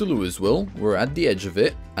to get to Louisville. We're at the edge of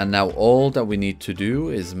it. And now all that we need to do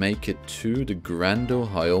is make it to the Grand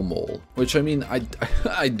Ohio Mall. Which, I mean,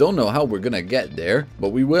 I don't know how we're gonna get there,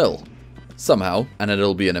 but we will. Somehow. And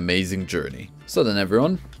it'll be an amazing journey. So then,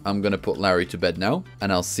 everyone, I'm gonna put Larry to bed now. And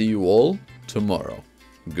I'll see you all tomorrow.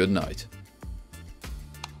 Good night.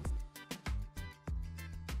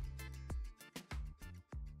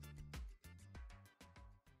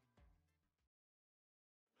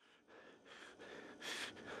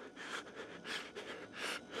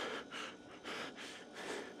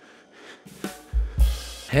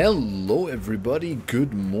 Hello everybody,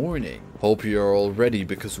 good morning. Hope you're all ready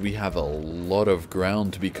because we have a lot of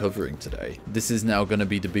ground to be covering today. This is now going to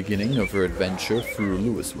be the beginning of our adventure through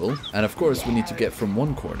Louisville. And of course we need to get from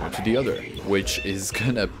one corner to the other, which is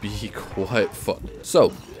going to be quite fun.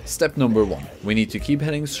 So, step number 1. We need to keep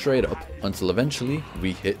heading straight up until eventually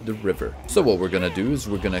we hit the river. So what we're going to do is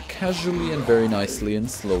we're going to casually and very nicely and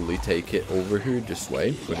slowly take it over here this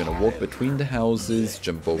way. We're going to walk between the houses,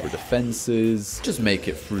 jump over the fences, just make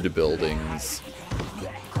it through the buildings.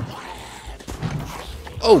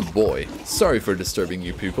 Oh boy, sorry for disturbing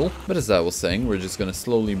you people, but as I was saying, we're just gonna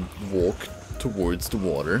slowly walk towards the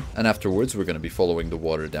water, and afterwards we're gonna be following the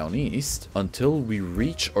water down east until we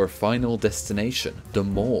reach our final destination, the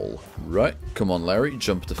mall. Right, come on Larry,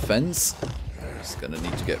 jump the fence. Just gonna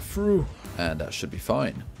need to get through. And that should be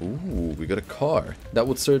fine. Ooh, we got a car. That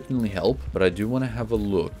would certainly help, but I do want to have a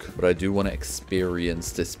look. But I do want to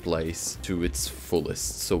experience this place to its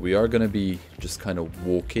fullest. So we are going to be just kind of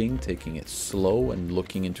walking, taking it slow, and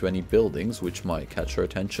looking into any buildings which might catch our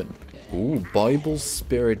attention. Ooh, Bible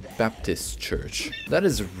Spirit Baptist Church. That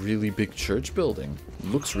is a really big church building.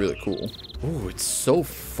 Looks really cool. Ooh, it's so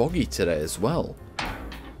foggy today as well.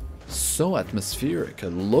 So atmospheric. I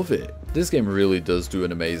love it. This game really does do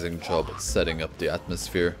an amazing job at setting up the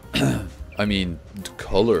atmosphere. I mean, the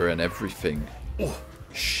color and everything. Oh,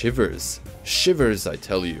 shivers. Shivers, I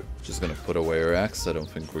tell you. Just gonna put away our axe. I don't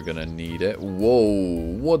think we're gonna need it.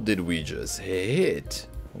 Whoa, what did we just hit?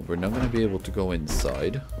 Well, we're not gonna be able to go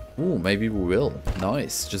inside. Ooh, maybe we will.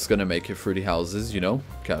 Nice. Just gonna make it through the houses, you know,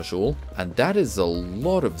 casual. And that is a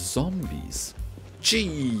lot of zombies.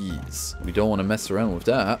 Jeez. We don't want to mess around with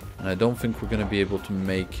that. And I don't think we're gonna be able to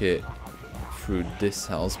make it through this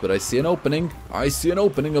house, but I see an opening. I see an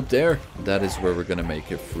opening up there. That is where we're gonna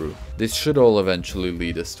make it through. This should all eventually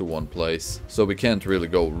lead us to one place, so we can't really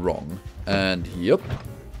go wrong. And yep.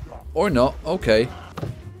 Or not. Okay.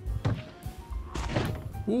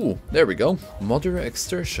 Ooh, there we go. Moderate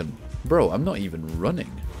exertion. Bro, I'm not even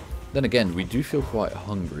running. Then again, we do feel quite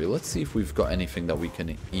hungry. Let's see if we've got anything that we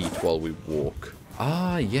can eat while we walk.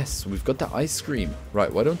 Ah, yes, we've got the ice cream.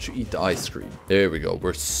 Right, why don't you eat the ice cream? There we go,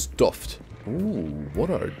 we're stuffed. Ooh, what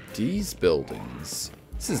are these buildings?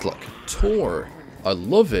 This is like a tour. I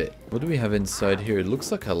love it. What do we have inside here? It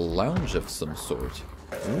looks like a lounge of some sort.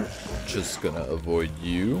 Ooh, just gonna avoid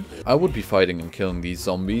you. I would be fighting and killing these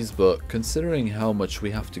zombies, but considering how much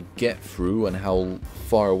we have to get through and how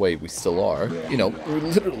far away we still are, you know, we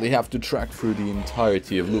literally have to track through the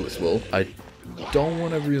entirety of Louisville. I don't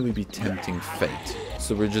want to really be tempting fate.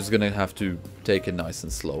 So we're just gonna have to take it nice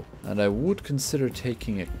and slow. And I would consider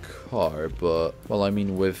taking a car, but, well, I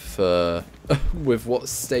mean, with with what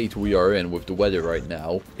state we are in, with the weather right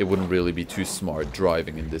now, it wouldn't really be too smart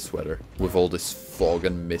driving in this weather, with all this fog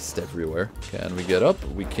and mist everywhere. Can we get up?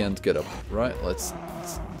 We can't get up. Right, let's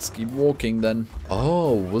keep walking then.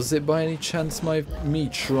 Oh, was it by any chance me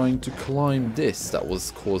trying to climb this that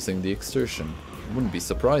was causing the exertion? Wouldn't be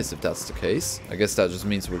surprised if that's the case. I guess that just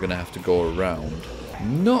means we're gonna have to go around.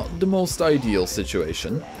 Not the most ideal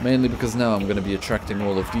situation, mainly because now I'm gonna be attracting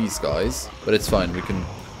all of these guys, but it's fine, we can...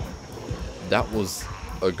 That was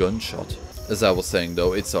a gunshot. As I was saying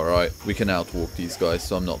though, it's alright, we can outwalk these guys,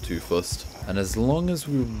 so I'm not too fussed. And as long as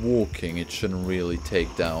we're walking, it shouldn't really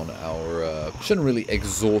take down our, shouldn't really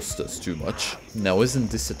exhaust us too much. Now,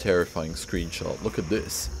 isn't this a terrifying screenshot? Look at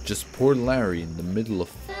this. Just poor Larry in the middle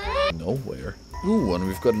of nowhere. Ooh, and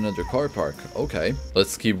we've got another car park. Okay.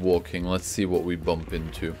 Let's keep walking. Let's see what we bump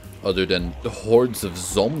into. Other than the hordes of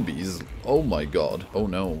zombies. Oh my god. Oh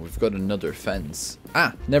no, we've got another fence.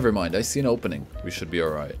 Ah, never mind. I see an opening. We should be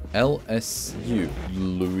alright. LSU.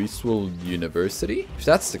 Louisville University? If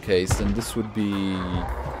that's the case, then this would be...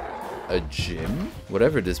 a gym?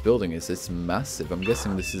 Whatever this building is, it's massive. I'm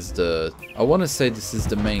guessing this is the... I want to say this is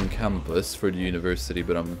the main campus for the university,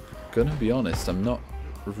 but I'm gonna be honest, I'm not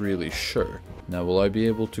really sure. Now, will I be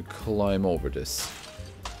able to climb over this?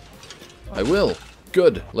 I will!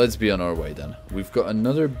 Good! Let's be on our way then. We've got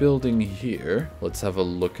another building here. Let's have a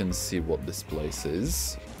look and see what this place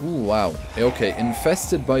is. Ooh, wow. Okay,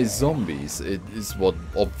 infested by zombies. It is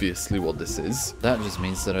obviously what this is. That just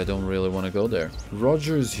means that I don't really want to go there.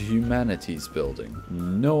 Rogers Humanities building.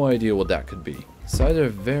 No idea what that could be. It's either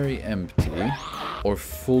very empty or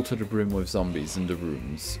full to the brim with zombies in the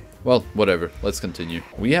rooms. Well, whatever. Let's continue.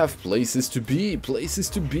 We have places to be.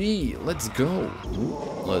 Places to be. Let's go. Ooh,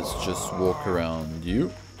 let's just walk around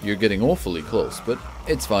you. You're getting awfully close, but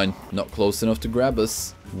it's fine. Not close enough to grab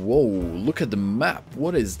us. Whoa, look at the map.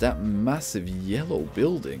 What is that massive yellow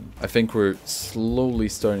building? I think we're slowly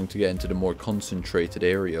starting to get into the more concentrated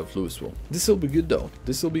area of Louisville. This'll be good though.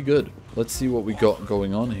 This'll be good. Let's see what we got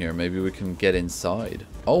going on here. Maybe we can get inside.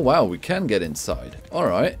 Oh wow, we can get inside.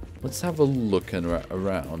 Alright. Let's have a look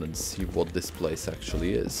around and see what this place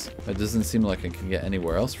actually is. It doesn't seem like I can get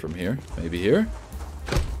anywhere else from here. Maybe here?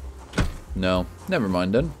 No, never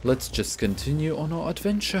mind then. Let's just continue on our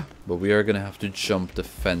adventure. But we are gonna have to jump the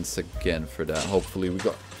fence again for that. Hopefully we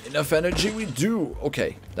got enough energy. We do.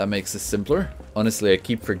 Okay, that makes it simpler. Honestly, I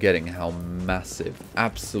keep forgetting how massive,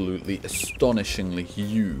 absolutely astonishingly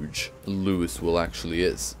huge Louisville actually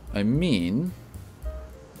is. I mean...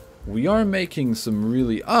 we are making some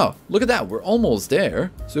really... ah, look at that. We're almost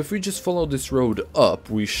there. So if we just follow this road up,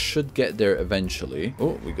 we should get there eventually.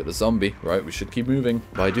 Oh, we got a zombie. Right, we should keep moving.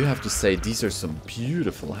 But I do have to say, these are some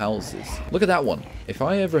beautiful houses. Look at that one. If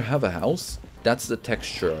I ever have a house, that's the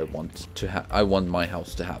texture I want to have. I want my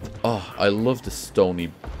house to have. Oh, I love the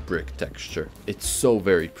stony brick texture. It's so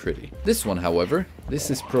very pretty. This one, however,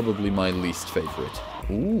 this is probably my least favorite.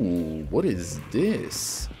 Ooh, what is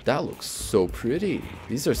this? That looks so pretty.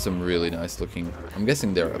 These are some really nice looking... I'm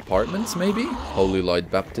guessing they're apartments, maybe? Holy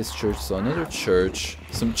Light Baptist Church, so another church.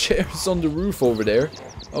 Some chairs on the roof over there.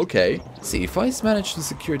 Okay. See, if I managed to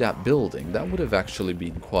secure that building, that would have actually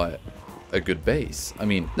been quite a good base. I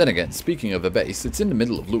mean, then again, speaking of a base, it's in the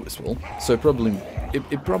middle of Louisville, so it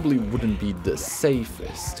probably wouldn't be the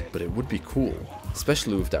safest, but it would be cool.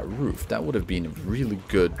 Especially with that roof. That would have been a really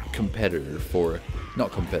good competitor for...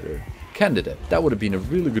 Not competitor. Candidate. That would have been a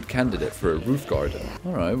really good candidate for a roof garden.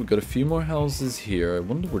 Alright, we've got a few more houses here. I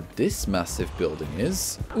wonder where this massive building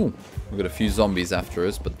is. Ooh, we've got a few zombies after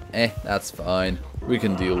us, but that's fine. We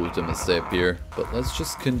can deal with them as they appear. But let's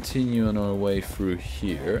just continue on our way through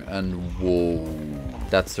here. And whoa,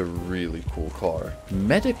 that's a really cool car.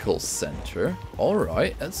 Medical center.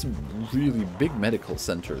 Alright, that's a really big medical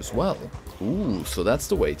center as well. Ooh, so that's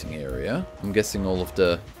the waiting area. I'm guessing all of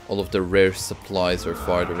the rare supplies are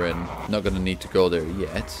farther in. Not gonna need to go there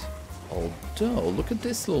yet. Although, look at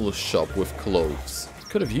this little shop with clothes.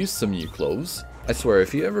 Could have used some new clothes. I swear,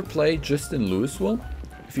 if you ever play just in Louisville,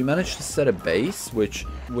 if you manage to set a base, which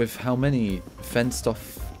with how many fenced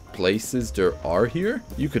off places there are here,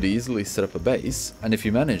 you could easily set up a base. And if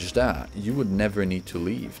you manage that, you would never need to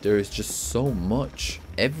leave. There is just so much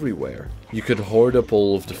everywhere. You could hoard up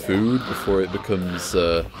all of the food before it becomes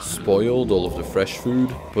spoiled, all of the fresh food.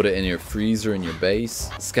 Put it in your freezer in your base.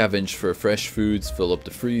 Scavenge for fresh foods, fill up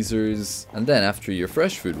the freezers. And then after your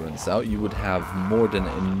fresh food runs out, you would have more than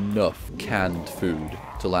enough canned food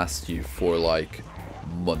to last you for like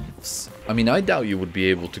months. I mean, I doubt you would be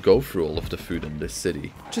able to go through all of the food in this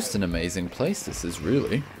city. Just an amazing place this is,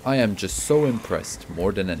 really. I am just so impressed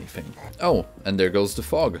more than anything. Oh, and there goes the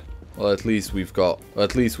fog. Well, at least we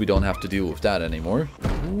don't have to deal with that anymore.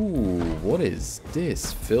 Ooh, what is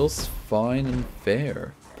this? Phil's Fine and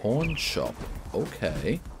Fair. Pawn shop.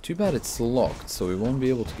 Okay. Too bad it's locked, so we won't be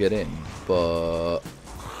able to get in. But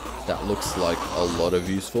that looks like a lot of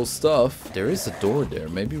useful stuff. There is a door there.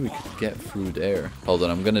 Maybe we could get through there. Hold on,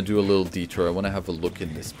 I'm gonna do a little detour. I want to have a look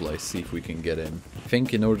in this place, see if we can get in. I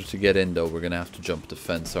think in order to get in, though, we're gonna have to jump the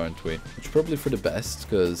fence, aren't we? Which probably for the best,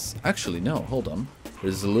 because... Actually, no, hold on.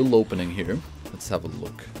 There's a little opening here. Let's have a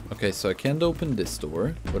look. Okay, so I can't open this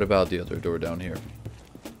door. What about the other door down here?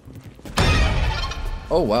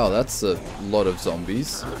 Oh, wow, that's a lot of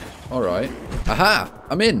zombies. Alright. Aha!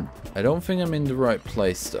 I'm in! I don't think I'm in the right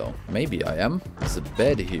place, though. Maybe I am. There's a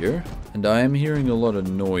bed here. And I am hearing a lot of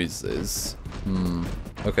noises.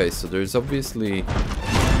 Okay, so there's obviously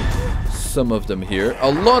some of them here.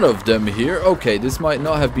 A lot of them here. Okay, this might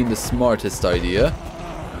not have been the smartest idea.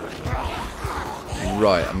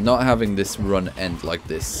 Right, I'm not having this run end like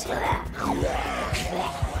this.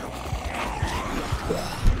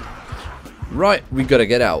 Right, we gotta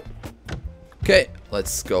get out. Okay,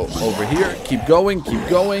 let's go over here. Keep going, keep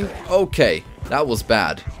going. Okay, that was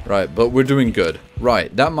bad. Right, but we're doing good.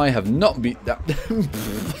 Right, that might have not been...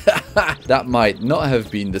 That might not have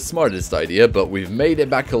been the smartest idea, but we've made it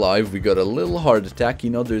back alive. We got a little heart attack. You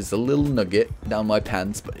know, there's a little nugget down my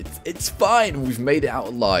pants, but it's fine. We've made it out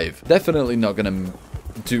alive. Definitely not gonna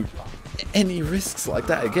do any risks like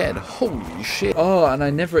that again. Holy shit. Oh,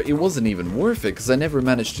 and it wasn't even worth it, because I never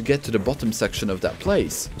managed to get to the bottom section of that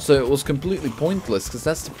place. So it was completely pointless, because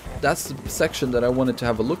that's the section that I wanted to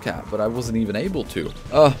have a look at, but I wasn't even able to.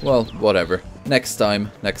 Oh, well, whatever. Next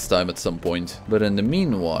time at some point. But in the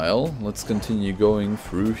meanwhile, let's continue going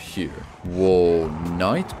through here. Whoa,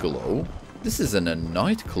 night glow? This isn't a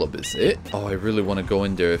nightclub, is it? Oh, I really want to go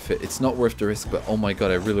in there if it's not worth the risk, but oh my god,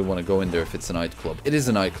 I really want to go in there if it's a nightclub. It is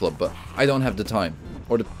a nightclub, but I don't have the time.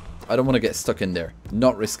 I don't want to get stuck in there.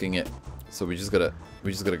 Not risking it. So we just gotta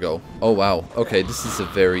go. Oh wow. Okay, this is a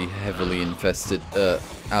very heavily infested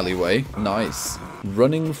alleyway. Nice.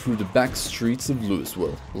 Running through the back streets of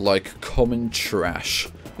Louisville like common trash.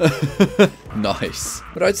 Nice.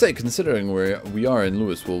 But I'd say, considering where we are in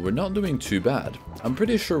Louisville, we're not doing too bad. I'm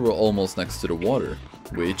pretty sure we're almost next to the water.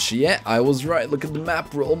 Which, yeah, I was right. Look at the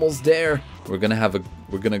map. We're almost there. We're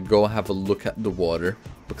gonna go have a look at the water,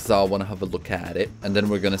 because I want to have a look at it. And then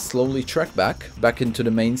we're gonna slowly trek back into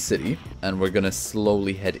the main city, and we're gonna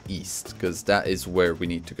slowly head east, because that is where we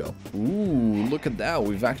need to go. Ooh, look at that.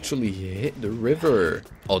 We've actually hit the river.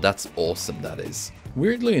 Oh, that's awesome, that is.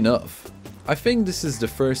 Weirdly enough, I think this is the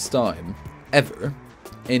first time ever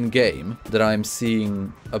in game that I'm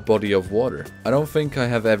seeing a body of water. I don't think I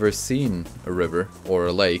have ever seen a river or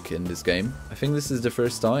a lake in this game. I think this is the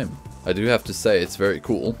first time. I do have to say, it's very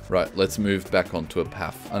cool. Right, let's move back onto a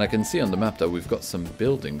path. And I can see on the map that we've got some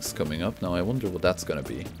buildings coming up. Now I wonder what that's gonna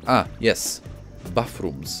be. Ah, yes.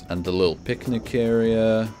 Bathrooms. And a little picnic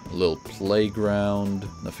area, a little playground.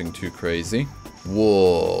 Nothing too crazy.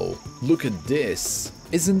 Whoa, look at this.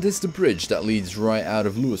 Isn't this the bridge that leads right out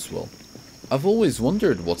of Louisville? I've always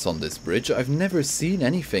wondered what's on this bridge. I've never seen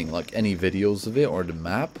anything, like any videos of it or the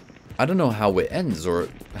map. I don't know how it ends or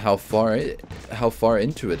how far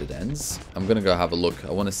into it ends. I'm gonna go have a look. I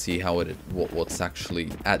want to see how what's actually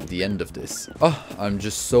at the end of this. Oh, I'm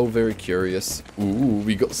just so very curious. Ooh,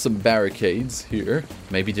 we got some barricades here.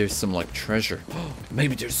 Maybe there's some like treasure.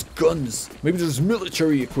 Maybe there's guns. Maybe there's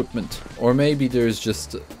military equipment. Or maybe there's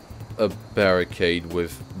just a barricade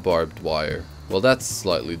with barbed wire. Well, that's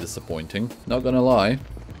slightly disappointing. Not gonna lie.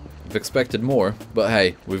 I've expected more, but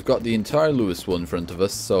hey, we've got the entire Lewis one in front of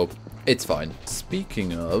us, so it's fine.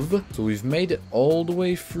 Speaking of, so we've made it all the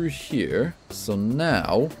way through here. So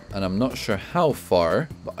now, and I'm not sure how far,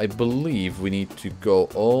 but I believe we need to go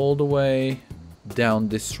all the way down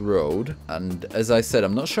this road. And as I said,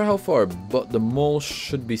 I'm not sure how far, but the mall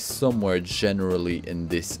should be somewhere generally in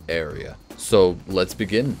this area. So let's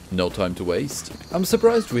begin. No time to waste. I'm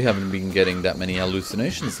surprised we haven't been getting that many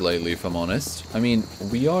hallucinations lately, if I'm honest. I mean,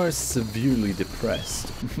 we are severely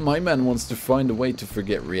depressed. My man wants to find a way to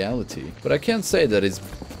forget reality, but I can't say that it's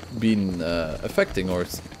been affecting our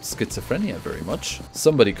schizophrenia very much.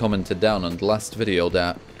 Somebody commented down on the last video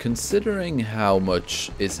that considering how much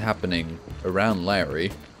is happening around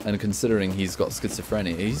Larry, and considering he's got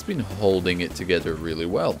schizophrenia, he's been holding it together really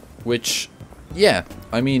well. Which, yeah,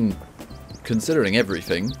 I mean, considering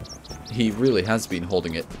everything, he really has been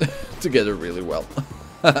holding it together really well.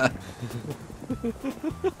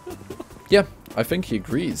 Yeah, I think he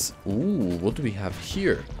agrees. Ooh, what do we have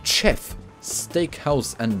here? Chef,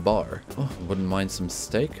 steakhouse and bar. Oh, wouldn't mind some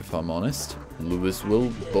steak if I'm honest.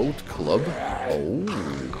 Louisville Boat Club. Oh,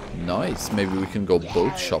 nice. Maybe we can go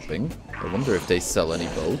boat shopping. I wonder if they sell any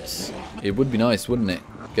boats. It would be nice, wouldn't it?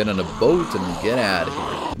 Get on a boat and get out of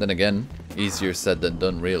here. Then again, easier said than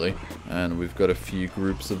done, really. And we've got a few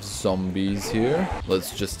groups of zombies here.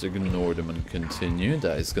 Let's just ignore them and continue.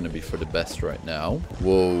 That is going to be for the best right now.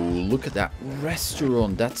 Whoa, look at that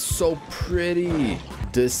restaurant. That's so pretty.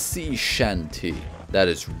 The Sea Shanty. That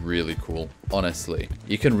is really cool, honestly.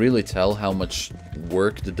 You can really tell how much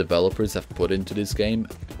work the developers have put into this game.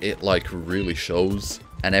 It, like, really shows.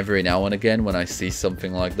 And every now and again, when I see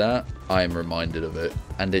something like that, I am reminded of it.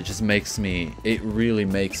 And it just makes me, it really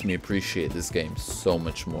makes me appreciate this game so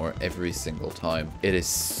much more every single time. It is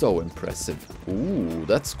so impressive. Ooh,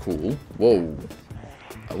 that's cool. Whoa.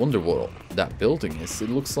 I wonder what that building is. It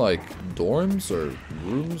looks like dorms or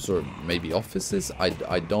rooms or maybe offices. I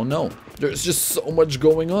don't know. There's just so much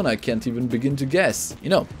going on, I can't even begin to guess.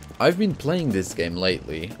 You know, I've been playing this game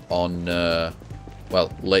lately on... well,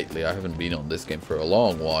 lately, I haven't been on this game for a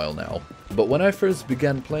long while now. But when I first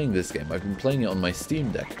began playing this game, I've been playing it on my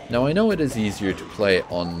Steam Deck. Now, I know it is easier to play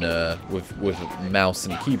on with mouse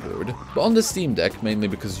and keyboard, but on the Steam Deck, mainly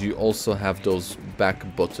because you also have those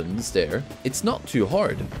back buttons there, it's not too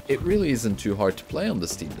hard. It really isn't too hard to play on the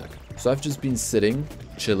Steam Deck. So I've just been sitting,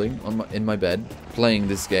 chilling in my bed, playing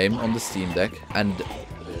this game on the Steam Deck, and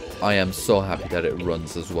I am so happy that it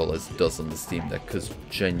runs as well as it does on the Steam Deck, because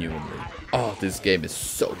genuinely, oh, this game is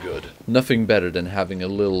so good. Nothing better than having a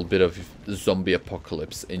little bit of zombie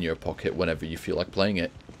apocalypse in your pocket whenever you feel like playing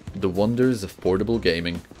it. The wonders of portable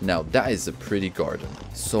gaming. Now that is a pretty garden.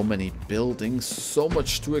 So many buildings, so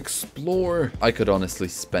much to explore. I could honestly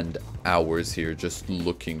spend hours here just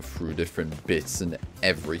looking through different bits and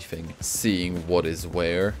everything, seeing what is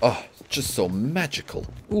where. Oh, just so magical.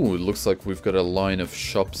 Ooh, it looks like we've got a line of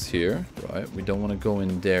shops here. Right, we don't want to go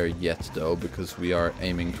in there yet though, because we are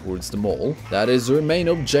aiming towards the mall. That is our main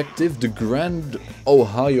objective, the Grand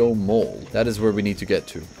Ohio Mall. That is where we need to get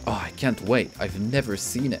to. Oh, I can't wait. I've never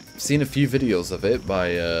seen it. I've seen a few videos of it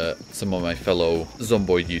by some of my fellow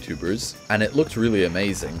Zomboid YouTubers, and it looked really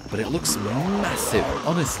amazing, but it looks massive,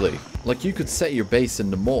 honestly. Like, you could set your base in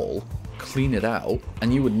the mall, clean it out,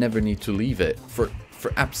 and you would never need to leave it for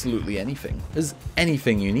absolutely anything. There's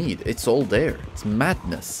anything you need. It's all there. It's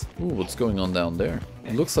madness. Ooh, what's going on down there?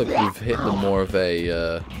 It looks like we've hit the more of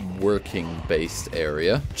a working-based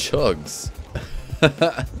area. Chugs.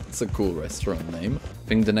 It's a cool restaurant name. I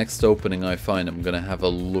think the next opening I find, I'm gonna have a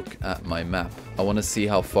look at my map. I want to see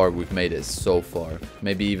how far we've made it so far.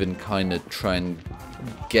 Maybe even kind of try and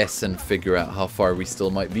guess and figure out how far we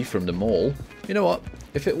still might be from the mall. You know what?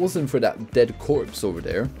 If it wasn't for that dead corpse over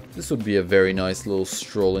there, this would be a very nice little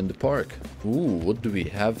stroll in the park. Ooh, what do we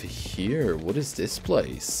have here? What is this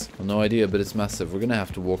place? Well, no idea, but it's massive. We're gonna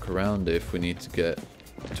have to walk around it if we need to get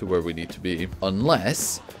to where we need to be.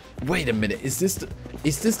 Unless... Wait a minute, is this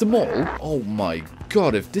the mall? Oh my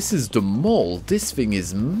god, if this is the mall, this thing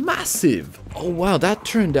is massive! Oh wow, that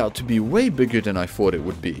turned out to be way bigger than I thought it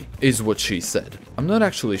would be, is what she said. I'm not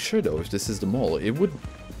actually sure though if this is the mall. It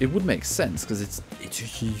would make sense, because it's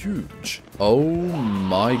huge. Oh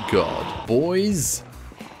my god. Boys,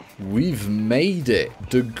 We've made it.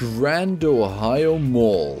 The Grand Ohio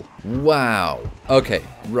Mall. Wow. Okay,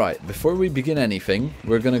 right. Before we begin anything,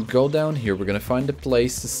 we're gonna go down here. We're gonna find a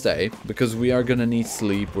place to stay because we are gonna need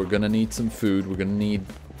sleep. We're gonna need some food. We're gonna need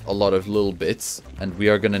a lot of little bits, and we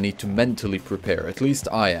are gonna need to mentally prepare. At least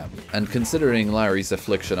I am. And considering Larry's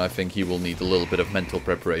affliction, I think he will need a little bit of mental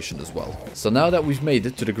preparation as well. So now that we've made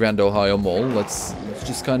it to the Grand Ohio Mall, let's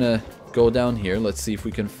just kind of go down here. Let's see if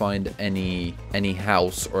we can find any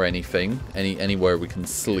house or anything, anywhere we can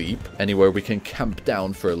sleep, anywhere we can camp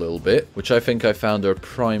down for a little bit, which I think I found our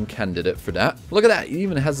prime candidate for that. Look at that, it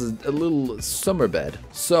even has a little summer bed.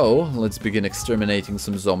 So let's begin exterminating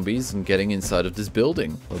some zombies and getting inside of this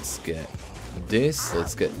building. Let's get this,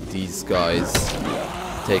 let's get these guys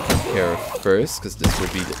taken care of first, because this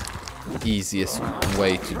will be the easiest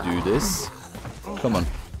way to do this. Come on.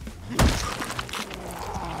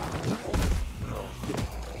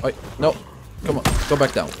 Wait, no, come on, go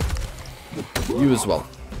back down. You as well.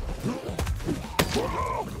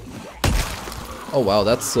 Oh wow,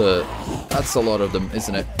 that's a lot of them,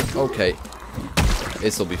 isn't it? Okay,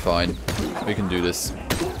 this'll be fine. We can do this.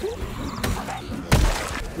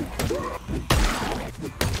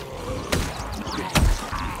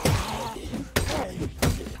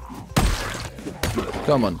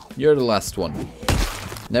 Come on, you're the last one.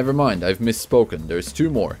 Never mind, I've misspoken. There's 2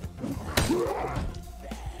 more.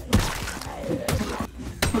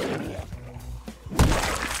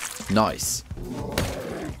 Nice.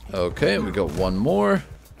 Okay, we got 1 more.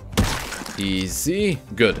 Easy.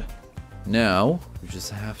 Good. Now, we just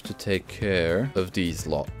have to take care of these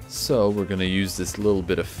lot. So, we're gonna use this little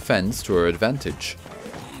bit of fence to our advantage.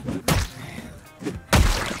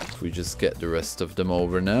 If we just get the rest of them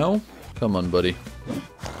over now. Come on, buddy.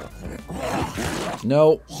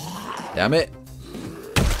 No. Damn it.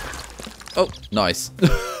 Oh, nice.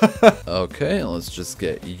 Okay, let's just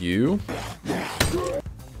get you.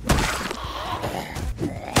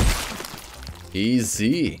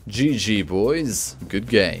 Easy. GG, boys. Good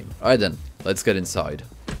game. Alright then, let's get inside.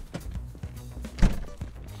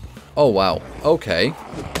 Oh, wow. Okay.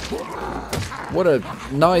 What a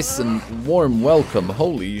nice and warm welcome.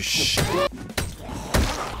 Holy shit.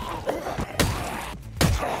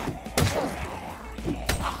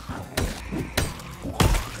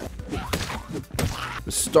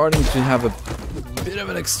 We're starting to have a bit of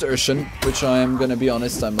an extortion, which I am gonna be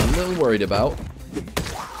honest, I'm a little worried about.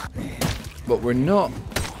 But we're not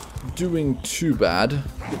doing too bad.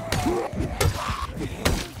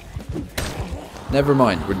 Never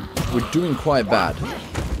mind, we're doing quite bad.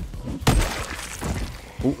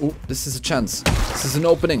 Ooh, this is a chance. This is an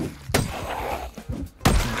opening.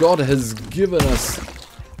 God has given us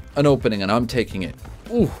an opening and I'm taking it.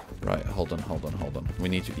 Ooh. Right, hold on. We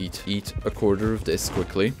need to eat. Eat a quarter of this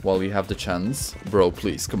quickly while we have the chance. Bro,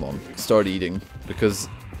 please, come on. Start eating. Because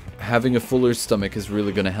having a fuller stomach is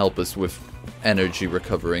really going to help us with energy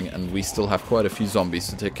recovering. And we still have quite a few zombies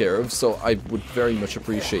to take care of. So I would very much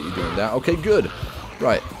appreciate you doing that. Okay, good.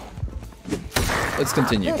 Right. Let's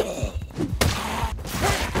continue.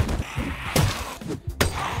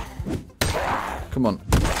 Come on.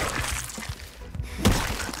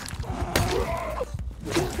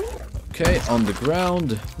 Okay, on the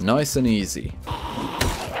ground, nice and easy.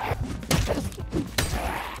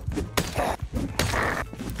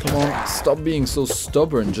 Come on, stop being so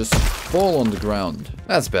stubborn, just fall on the ground.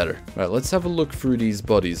 That's better. Right, let's have a look through these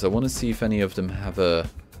bodies. I want to see if any of them have a...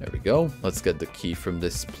 There we go. Let's get the key from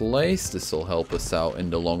this place. This will help us out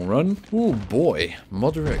in the long run. Oh boy,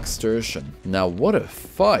 moderate extortion. Now what a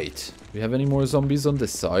fight. Do we have any more zombies on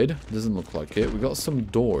this side? Doesn't look like it. We got some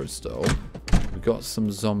doors though. We got some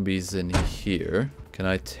zombies in here. Can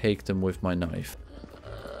I take them with my knife?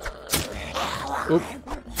 Oop.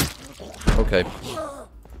 Okay.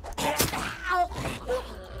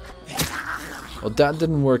 Well, that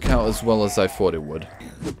didn't work out as well as I thought it would.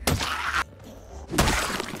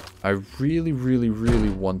 I really, really, really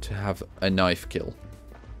want to have a knife kill.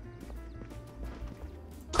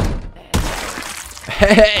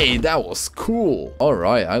 Hey, that was cool.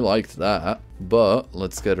 Alright, I liked that. But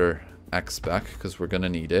let's get our axe back because we're gonna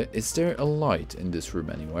need it. Is there a light in this room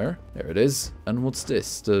anywhere? There it is. And what's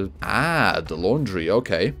this? The laundry.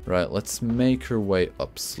 Okay. Right, let's make our way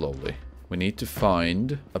up slowly. We need to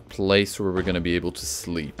find a place where we're gonna be able to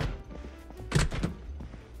sleep.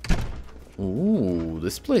 Ooh,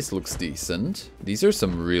 this place looks decent. These are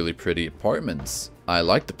some really pretty apartments. I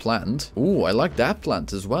like the plant. Ooh, I like that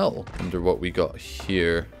plant as well. Wonder what we got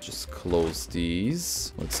here. Just close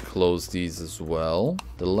these. Let's close these as well.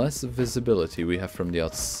 The less visibility we have from the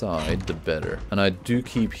outside, the better. And I do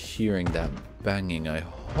keep hearing that banging. I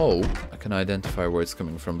hope I can identify where it's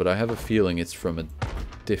coming from, but I have a feeling it's from a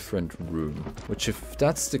different room. Which, if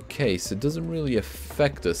that's the case, it doesn't really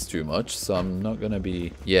affect us too much, so I'm not gonna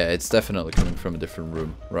be... Yeah, it's definitely coming from a different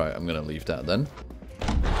room. Right, I'm gonna leave that then.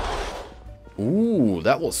 Ooh,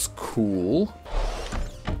 that was cool.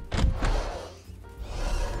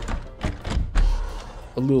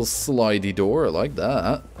 A little slidey door, I like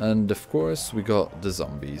that. And of course, we got the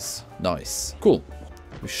zombies. Nice. Cool.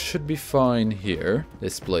 We should be fine here.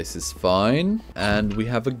 This place is fine. And we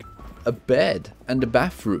have a bed and a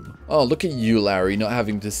bathroom. Oh, look at you, Larry, not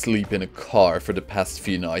having to sleep in a car for the past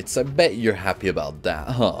few nights. I bet you're happy about that,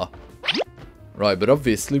 huh? Right, but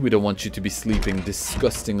obviously we don't want you to be sleeping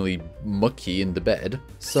disgustingly mucky in the bed.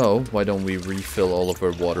 So, why don't we refill all of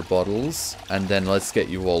our water bottles? And then let's get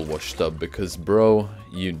you all washed up, because bro,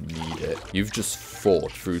 you need it. You've just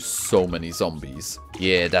fought through so many zombies.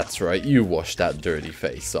 Yeah, that's right, you wash that dirty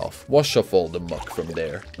face off. Wash off all the muck from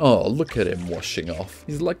there. Oh, look at him washing off.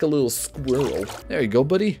 He's like a little squirrel. There you go,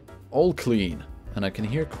 buddy. All clean. And I can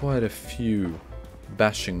hear quite a few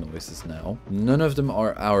bashing noises now. None of them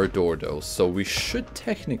are our door though, so we should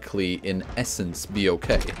technically, in essence, be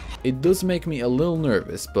okay. It does make me a little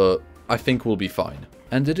nervous, but I think we'll be fine.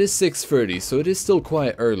 And it is 6:30, so it is still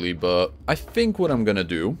quite early, but I think what I'm gonna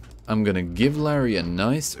do, I'm gonna give Larry a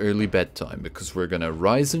nice early bedtime, because we're gonna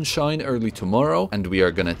rise and shine early tomorrow, and we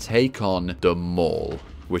are gonna take on the mall,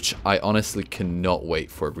 which I honestly cannot wait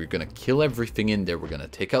for. We're gonna kill everything in there. We're gonna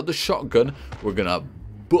take out the shotgun, we're gonna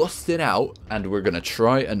bust it out, and we're gonna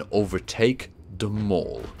try and overtake the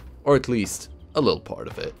mall. Or at least a little part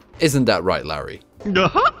of it. Isn't that right, Larry?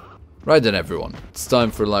 Right then, everyone. It's time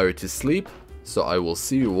for Larry to sleep, so I will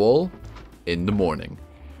see you all in the morning.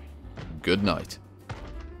 Good night.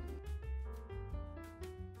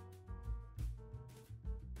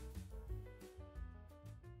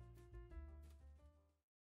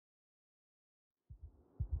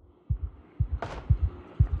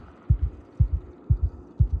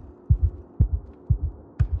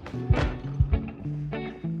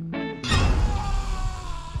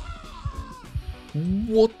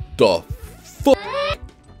 What the fuck?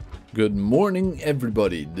 Good morning,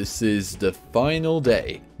 everybody. This is the final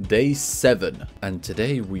day, day 7. And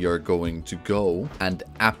today we are going to go and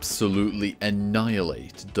absolutely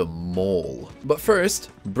annihilate the mall. But first,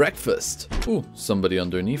 breakfast. Ooh, somebody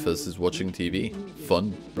underneath us is watching TV.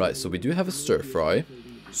 Fun. Right, so we do have a stir fry.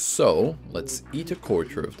 So, let's eat a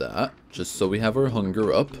quarter of that, just so we have our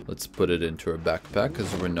hunger up. Let's put it into our backpack,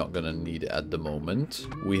 because we're not gonna need it at the moment.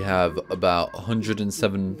 We have about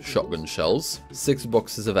 107 shotgun shells, 6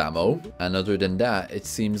 boxes of ammo, and other than that, it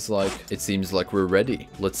seems like we're ready.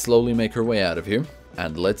 Let's slowly make our way out of here,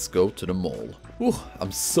 and let's go to the mall. Ooh,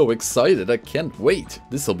 I'm so excited, I can't wait.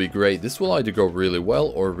 This'll be great. This will either go really well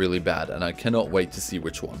or really bad, and I cannot wait to see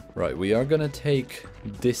which one. Right, we are gonna take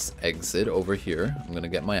this exit over here. I'm gonna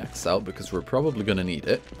get my axe out because we're probably gonna need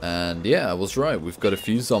it. And yeah, I was right. We've got a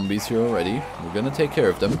few zombies here already. We're gonna take care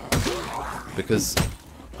of them because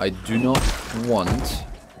I do not want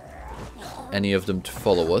any of them to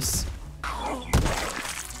follow us.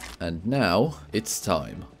 And now it's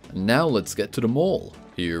time. Now let's get to the mall.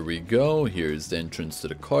 Here we go. Here's the entrance to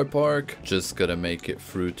the car park. Just gotta make it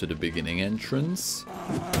through to the beginning entrance.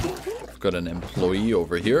 I've got an employee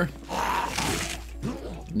over here.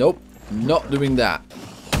 Nope, not doing that.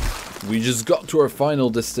 We just got to our final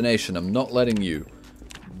destination. I'm not letting you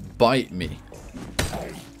bite me.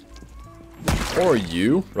 Or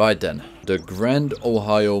you. Right then. The Grand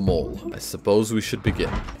Ohio Mall. I suppose we should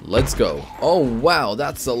begin. Let's go. Oh wow,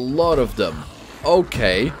 that's a lot of them.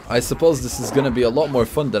 Okay, I suppose this is gonna be a lot more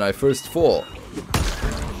fun than I first thought.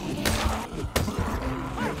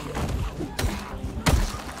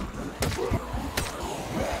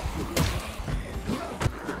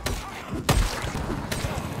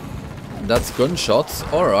 That's gunshots,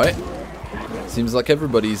 alright. Seems like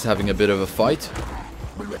everybody's having a bit of a fight.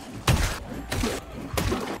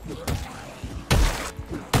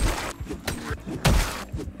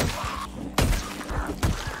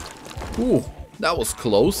 Ooh. That was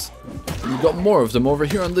close. We've got more of them over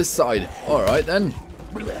here on this side. Alright then.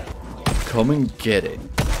 Come and get it.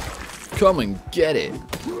 Come and get it.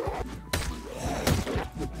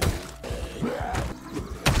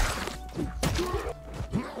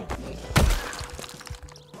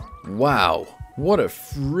 Wow. What a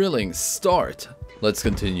thrilling start. Let's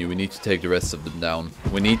continue. We need to take the rest of them down.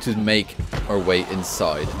 We need to make our way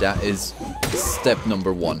inside. That is step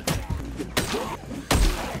number 1.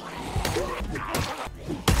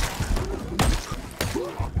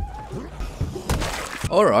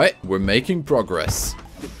 Alright, we're making progress.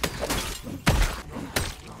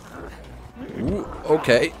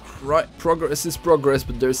 Okay, right, progress is progress,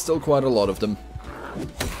 but there's still quite a lot of them.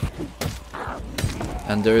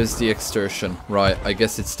 And there is the extortion. Right, I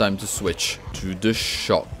guess it's time to switch to the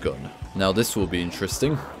shotgun. Now this will be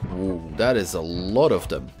interesting. Ooh, that is a lot of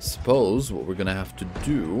them. Suppose what we're gonna have to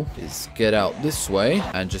do is get out this way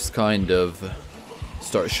and just kind of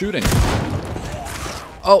start shooting.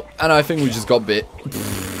 Oh, and I think we just got bit.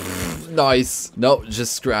 Nice. No,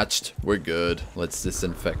 just scratched. We're good. Let's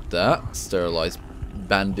disinfect that. Sterilize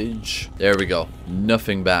bandage. There we go.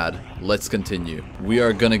 Nothing bad. Let's continue. We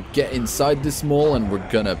are gonna get inside this mall and we're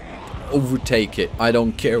gonna overtake it. I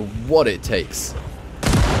don't care what it takes.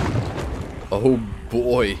 Oh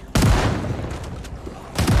boy.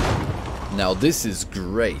 Now this is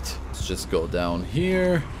great. Let's just go down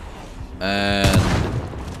here. And...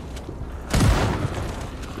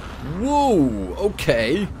 whoa,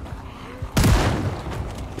 okay.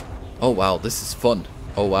 Oh wow, this is fun.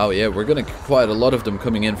 Oh wow, yeah, we're gonna get quite a lot of them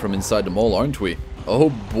coming in from inside the mall, aren't we? Oh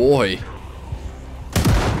boy.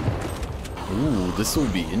 Ooh, this will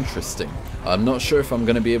be interesting. I'm not sure if I'm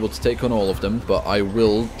gonna be able to take on all of them, but I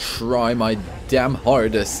will try my damn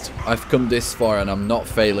hardest. I've come this far and I'm not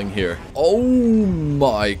failing here. Oh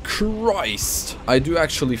my Christ. I do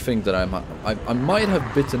actually think that I might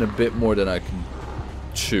have bitten a bit more than I can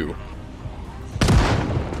chew.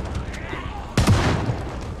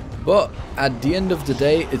 But at the end of the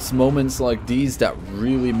day, it's moments like these that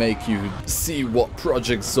really make you see what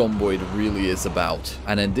Project Zomboid really is about.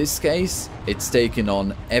 And in this case, it's taken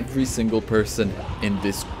on every single person in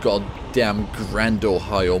this goddamn Grand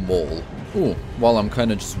Ohio mall. Ooh, while I'm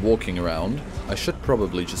kind of just walking around, I should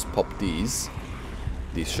probably just pop these.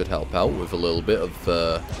 These should help out with a little bit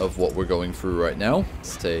of what we're going through right now.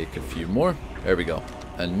 Let's take a few more. There we go.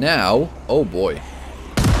 And now, oh boy.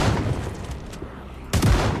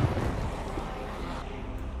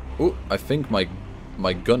 Oh, I think my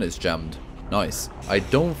gun is jammed. Nice. I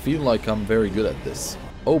don't feel like I'm very good at this.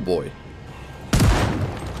 Oh boy.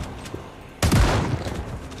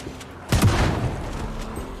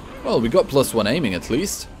 Well, we got +1 aiming at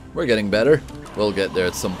least. We're getting better. We'll get there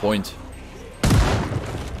at some point.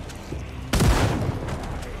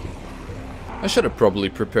 I should have probably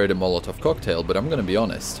prepared a Molotov cocktail, but I'm gonna be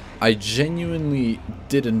honest. I genuinely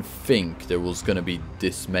didn't think there was gonna be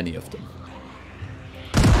this many of them.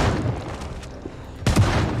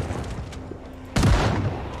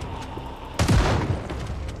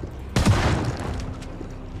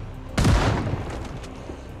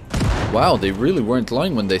 Wow, they really weren't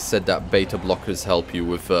lying when they said that beta blockers help you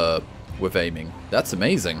with aiming. That's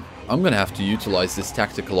amazing. I'm gonna have to utilize this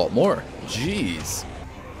tactic a lot more. Jeez.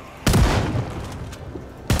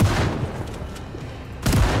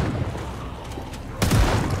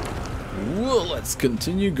 Well, let's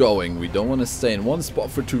continue going. We don't want to stay in one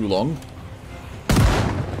spot for too long.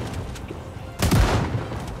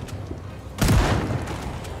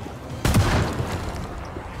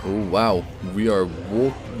 Oh wow, we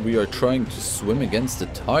are trying to swim against the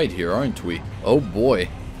tide here, aren't we? Oh boy.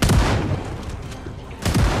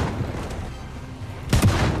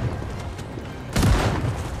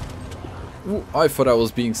 Ooh, I thought I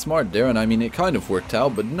was being smart there, and I mean it kind of worked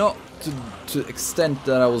out, but not to the extent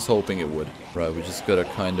that I was hoping it would. Right, we just gotta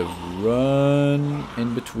kind of run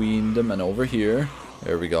in between them and over here.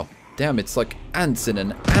 There we go. Damn, it's like ants in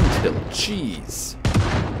an anthill. Jeez.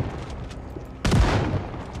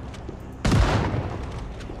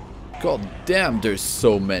 God damn, there's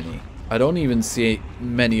so many. I don't even see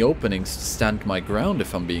many openings to stand my ground,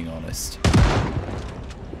 if I'm being honest.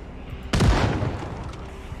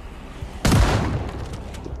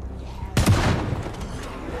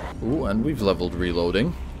 Ooh, and we've leveled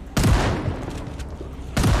reloading.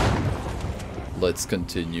 Let's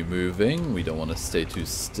continue moving. We don't want to stay too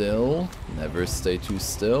still. Never stay too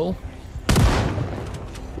still.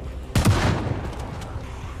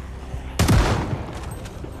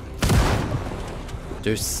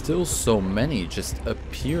 There's still so many just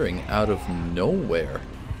appearing out of nowhere.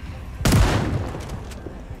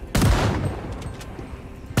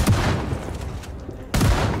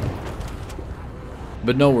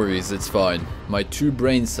 But no worries, it's fine. My 2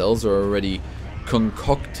 brain cells are already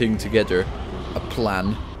concocting together a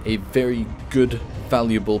plan. A very good,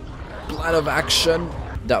 valuable plan of action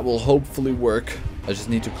that will hopefully work. I just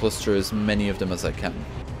need to cluster as many of them as I can.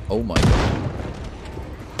 Oh my god.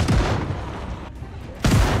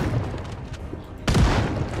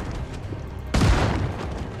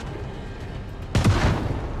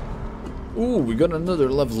 Ooh, we got another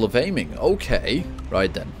level of aiming. Okay.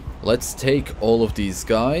 Right then. Let's take all of these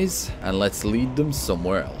guys and let's lead them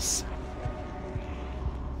somewhere else.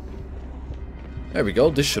 There we go.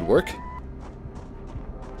 This should work.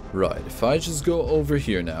 Right, if I just go over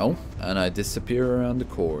here now, and I disappear around the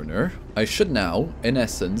corner, I should now, in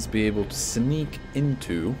essence, be able to sneak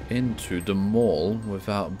into the mall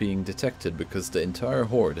without being detected, because the entire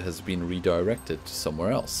horde has been redirected to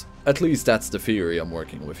somewhere else. At least that's the theory I'm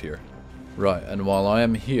working with here. Right, and while I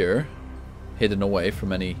am here, hidden away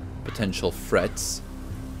from any potential threats,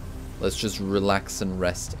 let's just relax and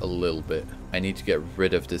rest a little bit. I need to get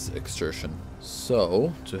rid of this exertion.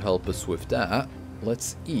 So, to help us with that,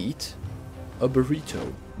 let's eat a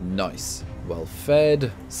burrito. Nice. Well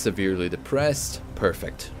fed, severely depressed.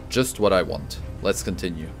 Perfect. Just what I want. Let's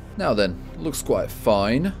continue. Now then, looks quite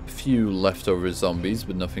fine. Few leftover zombies,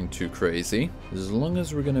 but nothing too crazy. As long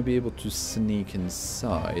as we're gonna be able to sneak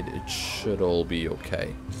inside, it should all be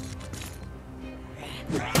okay.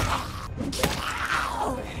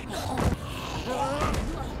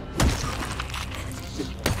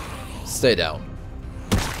 Stay down.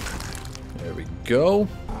 There we go.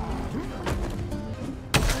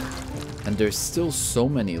 And there's still so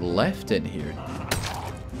many left in here.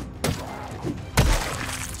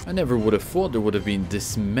 I never would have thought there would have been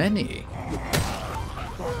this many.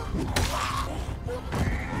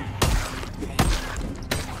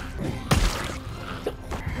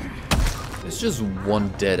 It's just one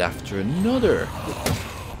dead after another.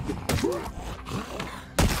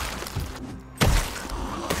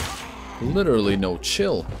 Literally no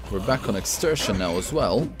chill. We're back on extortion now as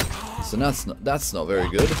well. So that's not very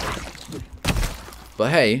good.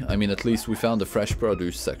 But hey, I mean, at least we found the fresh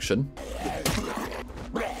produce section.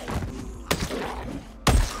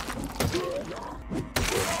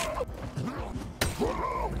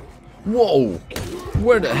 Whoa!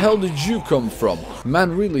 Where the hell did you come from?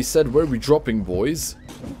 Man really said, where we dropping, boys?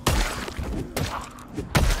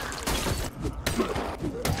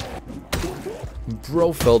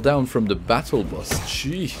 Bro fell down from the battle bus.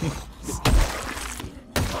 Jeez.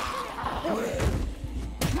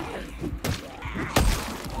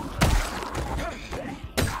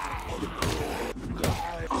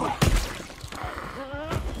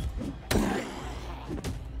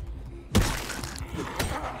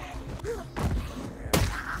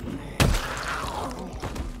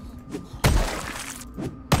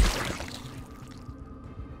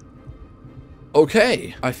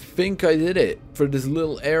 Okay, I think I did it for this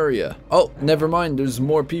little area. Oh, never mind, there's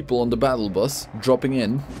more people on the battle bus dropping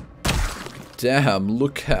in. Damn,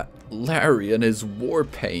 look at Larry and his war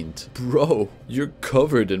paint. Bro, you're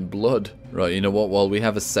covered in blood. Right, you know what, while we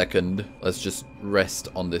have a second, let's just rest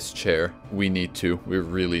on this chair. We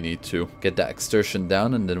really need to. Get that extortion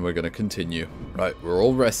down and then we're gonna continue. Right, we're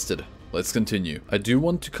all rested. Let's continue. I do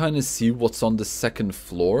want to kind of see what's on the second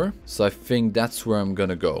floor, so I think that's where I'm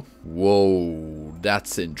gonna go. Whoa,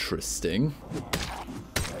 that's interesting.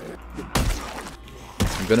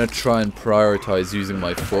 I'm gonna try and prioritize using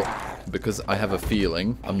my foot, because I have a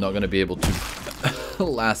feeling I'm not gonna be able to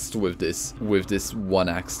last with this one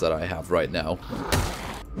axe that I have right now.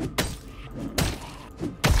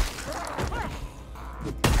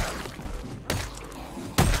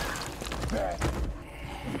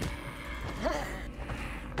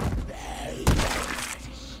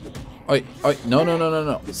 Oi,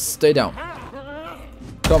 no. Stay down.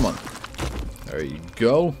 Come on. There you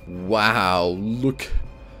go. Wow, look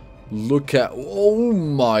at, oh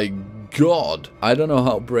my god. I don't know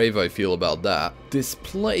how brave I feel about that. This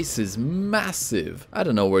place is massive. I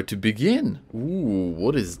don't know where to begin. Ooh,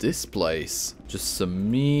 what is this place? Just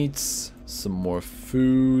some meats, some more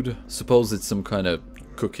food. Suppose it's some kind of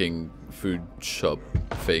cooking food shop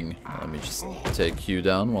thing. Let me just take you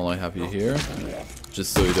down while I have you here.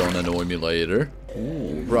 Just so you don't annoy me later.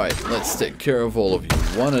 Ooh, right, let's take care of all of you,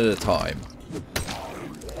 one at a time.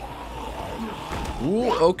 Ooh,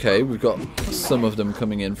 okay, we've got some of them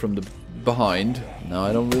coming in from the behind. No,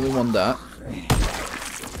 I don't really want that.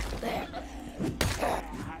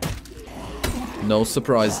 No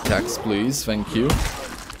surprise attacks, please, thank you.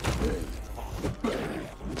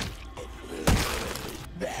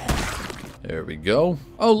 There we go.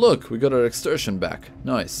 Oh, look, we got our extortion back.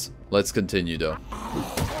 Nice. Let's continue, though.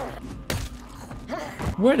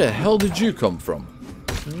 Where the hell did you come from?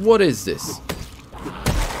 What is this?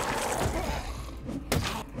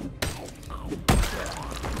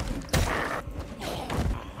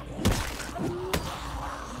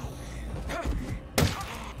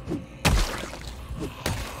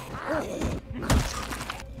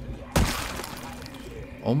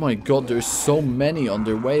 Oh my god, there's so many on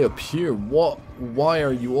their way up here. What? Why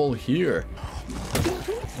are you all here?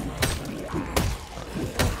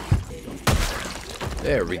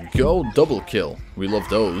 There we go, double kill. We love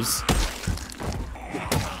those.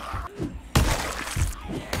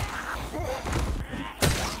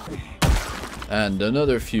 And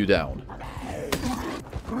another few down.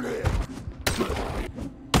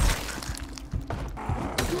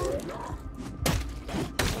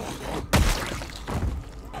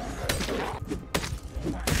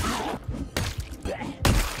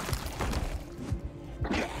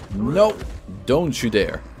 Nope, don't you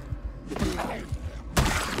dare.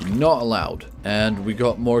 You're not allowed. And we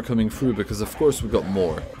got more coming through because of course we got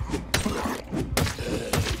more.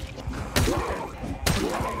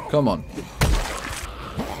 Come on.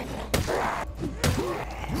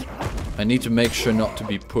 I need to make sure not to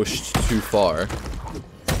be pushed too far,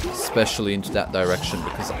 especially into that direction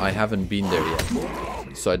because I haven't been there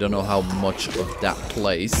yet. So I don't know how much of that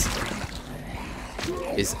place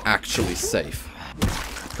is actually safe.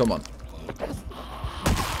 Come on.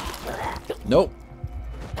 Nope.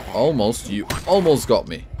 Almost. You almost got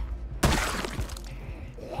me.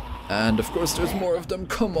 And of course there's more of them.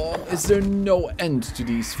 Come on. Is there no end to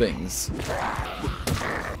these things?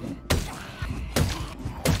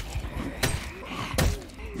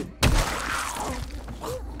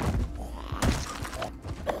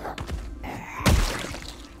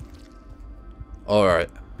 Alright.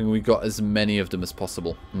 I think we got as many of them as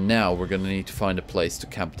possible. Now we're gonna need to find a place to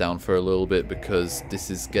camp down for a little bit because this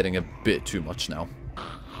is getting a bit too much now.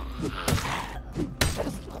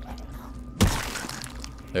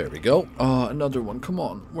 There we go. Oh, another one. Come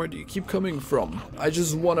on. Where do you keep coming from? I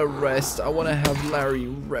just want to rest. I want to have Larry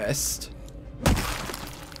rest.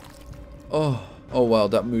 Oh. Oh, wow.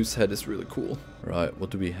 That moose head is really cool. Right. What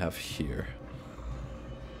do we have here?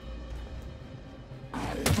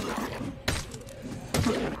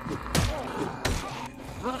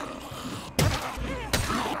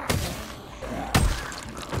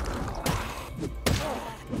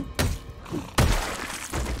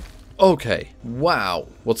 Okay, wow.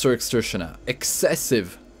 What's our extortion at?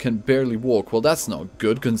 Excessive. Can barely walk. Well, that's not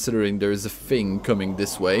good considering there is a thing coming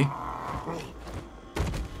this way.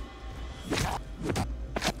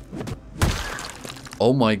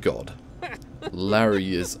 Oh my god.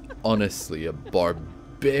 Larry is honestly a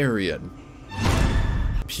barbarian.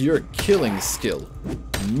 Pure killing skill.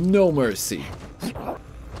 No mercy.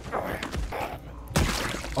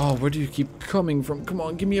 Oh, where do you keep coming from? Come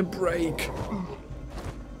on, give me a break.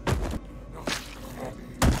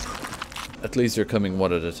 At least they're coming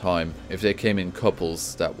one at a time. If they came in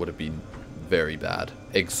couples, that would have been very bad.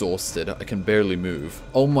 Exhausted. I can barely move.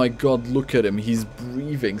 Oh my god, look at him. He's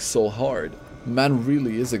breathing so hard. Man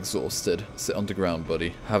really is exhausted. Sit on the ground,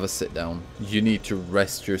 buddy. Have a sit down. You need to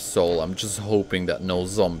rest your soul. I'm just hoping that no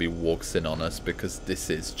zombie walks in on us because this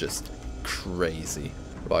is just crazy.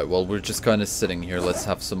 Right, well, we're just kind of sitting here. Let's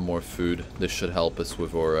have some more food. This should help us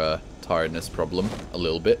with our tiredness problem a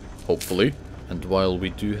little bit, hopefully. And while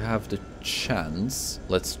we do have the chance,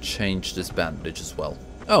 let's change this bandage as well.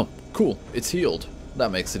 Oh, cool. It's healed. That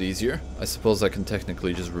makes it easier. I suppose I can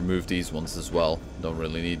technically just remove these ones as well. Don't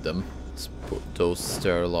really need them. Let's put those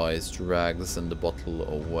sterilized rags and the bottle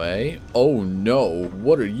away. Oh no,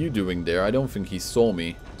 what are you doing there? I don't think he saw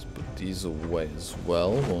me. Let's put these away as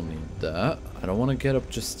well. We'll need that. I don't want to get up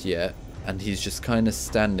just yet. And he's just kind of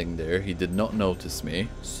standing there. He did not notice me.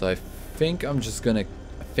 So I think I'm just gonna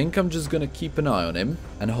keep an eye on him,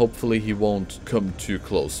 and hopefully he won't come too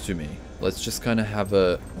close to me. Let's just kind of have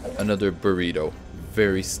another burrito,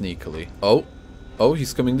 very sneakily. Oh,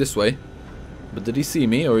 he's coming this way. But did he see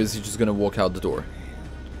me, or is he just gonna walk out the door?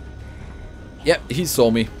 Yep, he saw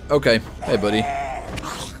me. Okay, hey buddy.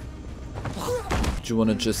 Do you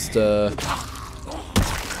want to just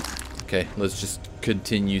okay, let's just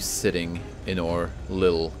continue sitting in our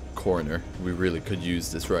little corner. We really could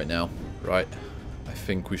use this right now. Right. I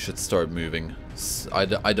think we should start moving. I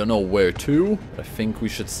don't know where to, but I think we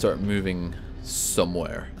should start moving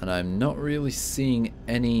somewhere. And I'm not really seeing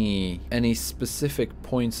any specific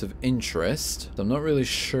points of interest. I'm not really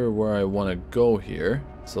sure where I want to go here.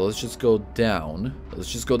 So let's just go down.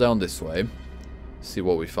 Let's just go down this way. See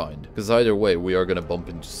what we find. Because either way, we are going to bump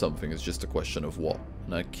into something. It's just a question of what.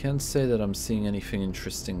 And I can't say that I'm seeing anything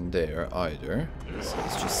interesting there either. So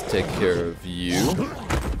let's just take care of you.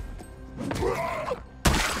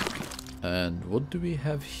 And what do we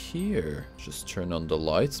have here? Just turn on the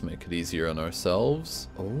lights, make it easier on ourselves.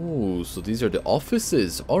 Oh, so these are the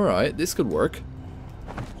offices. Alright, this could work.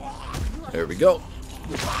 There we go.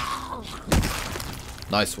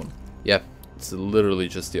 Nice one. Yeah, it's literally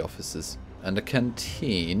just the offices. And a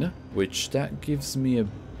canteen, which that gives me a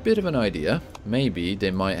bit of an idea. Maybe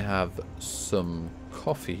they might have some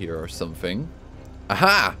coffee here or something.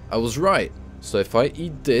 Aha! I was right. So if I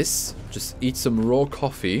eat this, just eat some raw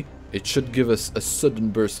coffee, it should give us a sudden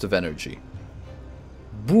burst of energy.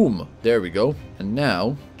 Boom! There we go. And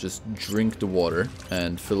now, just drink the water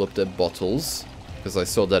and fill up the bottles. Because I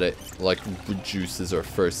saw that it, like, reduces our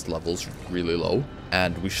first levels really low.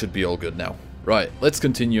 And we should be all good now. Right, let's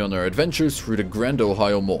continue on our adventures through the Grand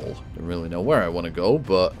Ohio Mall. Don't really know where I want to go,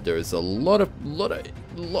 but there is a lot of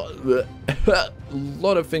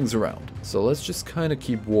things around. So let's just kind of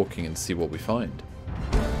keep walking and see what we find.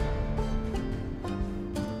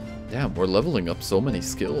 Damn, we're leveling up so many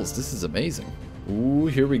skills. This is amazing. Ooh,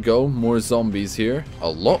 here we go. More zombies here. A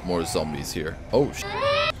lot more zombies here. Oh,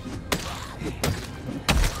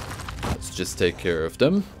 let's just take care of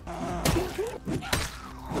them.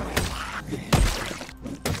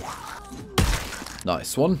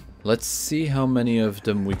 Nice one. Let's see how many of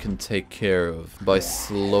them we can take care of by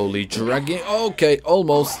slowly dragging. Okay,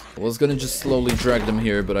 almost. I was gonna just slowly drag them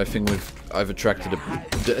here, but I think I've attracted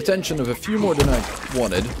the attention of a few more than I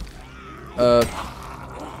wanted.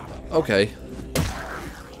 Okay.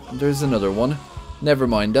 There's another one. Never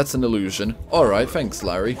mind, that's an illusion. Alright, thanks,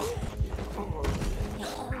 Larry.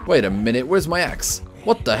 Wait a minute, where's my axe?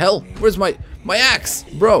 What the hell? Where's my axe?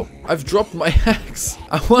 Bro, I've dropped my axe.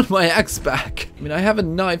 I want my axe back. I mean, I have a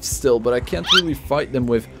knife still, but I can't really fight them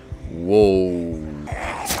with... Whoa.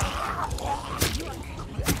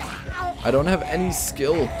 I don't have any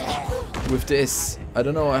skill with this. I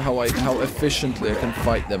don't know how efficiently I can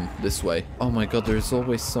fight them this way. Oh my god, there's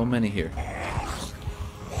always so many here.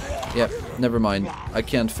 Yep, never mind. I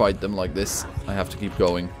can't fight them like this. I have to keep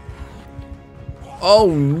going. Oh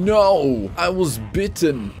no! I was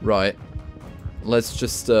bitten! Right. Let's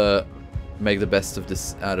just make the best of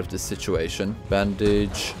this out of this situation.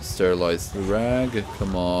 Bandage, sterilize the rag.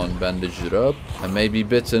 Come on, bandage it up. I may be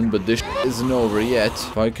bitten, but this isn't over yet.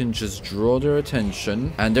 If I can just draw their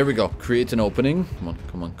attention. And there we go. Create an opening. Come on,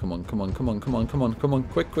 come on, come on, come on, come on, come on, come on, come on.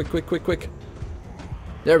 Quick, quick, quick, quick, quick.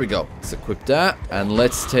 There we go. Let's equip that. And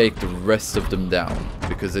let's take the rest of them down.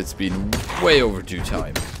 Because it's been way overdue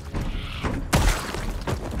time.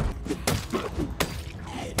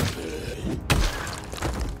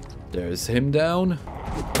 There's him down.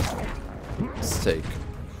 Let's take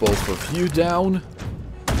both of you down.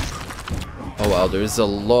 Oh wow, there's a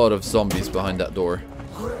lot of zombies behind that door.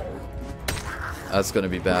 That's gonna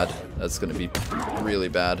be bad. That's gonna be really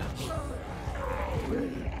bad.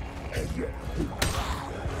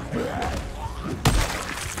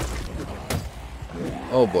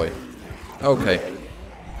 Oh boy. Okay.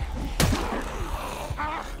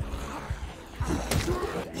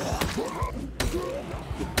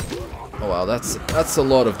 Oh wow, that's a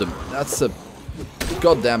lot of them. That's a...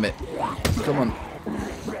 God damn it. Come on.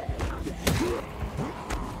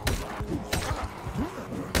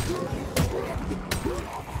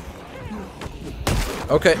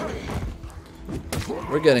 Okay.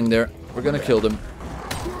 We're getting there. We're gonna kill them.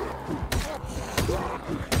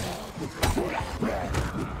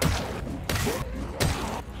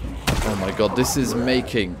 Oh my god, this is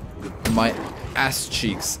making my ass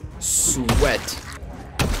cheeks sweat.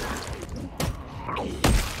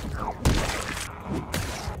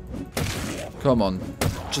 Come on,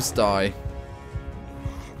 just die.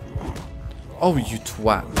 Oh, you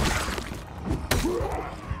twat.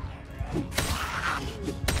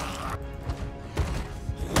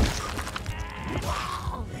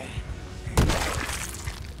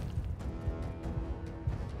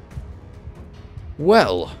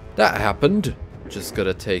 Well, that happened. Just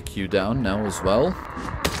gotta take you down now as well.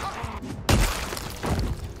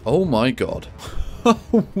 Oh my god.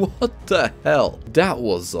 What the hell? That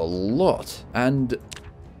was a lot. And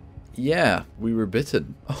yeah, we were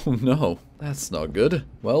bitten. Oh no, that's not good.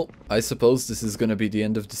 Well, I suppose this is gonna be the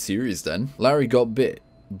end of the series then. Larry got bit,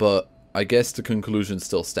 but I guess the conclusion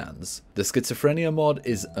still stands. The Schizophrenia mod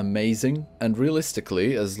is amazing, and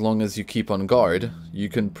realistically, as long as you keep on guard, you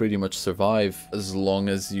can pretty much survive as long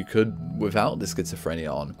as you could without the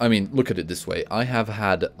Schizophrenia on. I mean, look at it this way. I have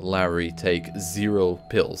had Larry take 0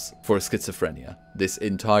 pills for Schizophrenia this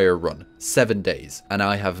entire run. 7 days. And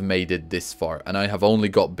I have made it this far. And I have only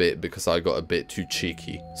got bit because I got a bit too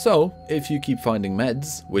cheeky. So, if you keep finding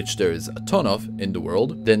meds, which there is a ton of in the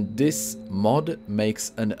world, then this mod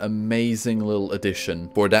makes an amazing little addition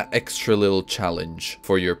for that extra little challenge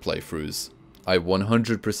for your playthroughs. I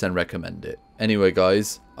 100% recommend it. Anyway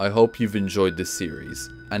guys, I hope you've enjoyed this series.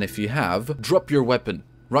 And if you have, drop your weapon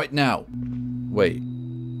right now. Wait,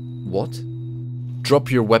 what?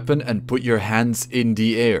 Drop your weapon and put your hands in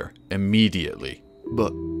the air immediately.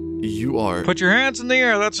 But you are... Put your hands in the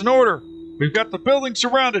air, that's an order. We've got the building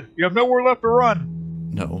surrounded. You have nowhere left to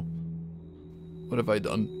run. No. What have I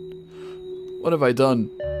done? What have I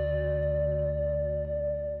done?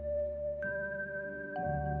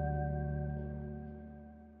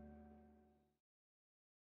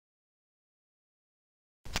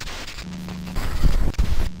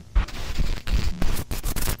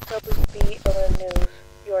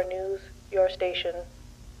 WBLN News, your station.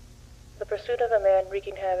 The pursuit of a man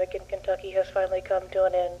wreaking havoc in Kentucky has finally come to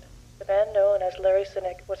an end. The man known as Larry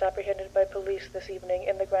Sinek was apprehended by police this evening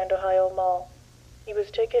in the Grand Ohio Mall. He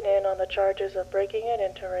was taken in on the charges of breaking and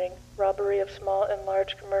entering, robbery of small and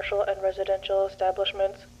large commercial and residential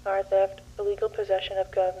establishments, car theft, illegal possession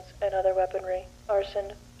of guns and other weaponry,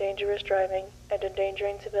 arson, dangerous driving, and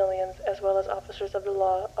endangering civilians as well as officers of the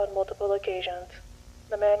law on multiple occasions.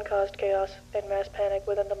 The man caused chaos and mass panic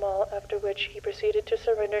within the mall, after which he proceeded to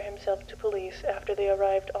surrender himself to police after they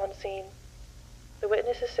arrived on scene. The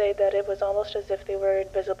witnesses say that it was almost as if they were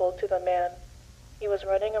invisible to the man. He was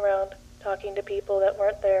running around, talking to people that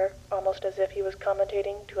weren't there, almost as if he was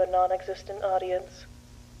commentating to a non-existent audience.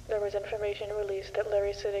 There was information released that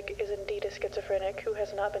Larry Sinek is indeed a schizophrenic who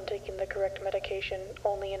has not been taking the correct medication,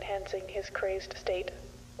 only enhancing his crazed state.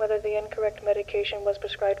 Whether the incorrect medication was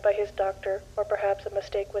prescribed by his doctor, or perhaps a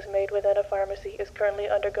mistake was made within a pharmacy, is currently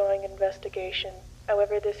undergoing investigation.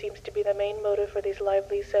 However, this seems to be the main motive for these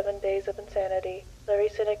lively 7 days of insanity. Larry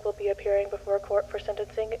Sinek will be appearing before court for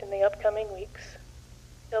sentencing in the upcoming weeks.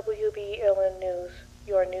 WBLN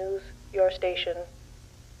News, your station.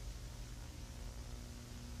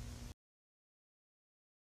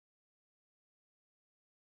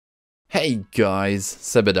 Hey guys,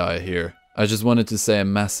 Sebbediah here. I just wanted to say a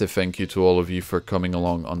massive thank you to all of you for coming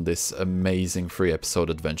along on this amazing free episode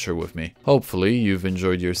adventure with me. Hopefully you've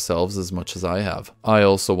enjoyed yourselves as much as I have. I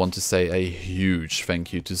also want to say a huge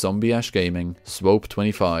thank you to Zombie Ash Gaming,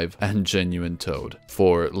 Swope25 and Genuine Toad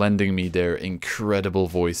for lending me their incredible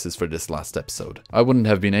voices for this last episode. I wouldn't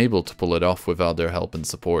have been able to pull it off without their help and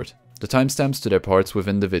support. The timestamps to their parts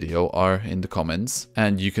within the video are in the comments,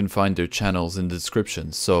 and you can find their channels in the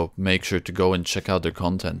description, so make sure to go and check out their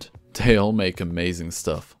content. They all make amazing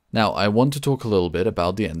stuff. Now, I want to talk a little bit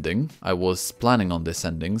about the ending. I was planning on this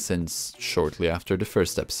ending since shortly after the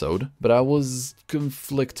first episode, but I was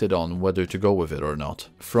conflicted on whether to go with it or not.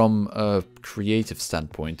 From a creative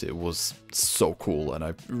standpoint, it was so cool, and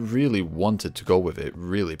I really wanted to go with it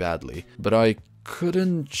really badly, but I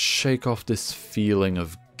couldn't shake off this feeling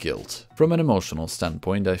of guilt. From an emotional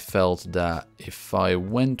standpoint, I felt that if I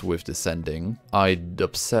went with this ending, I'd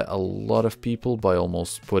upset a lot of people by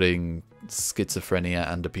almost putting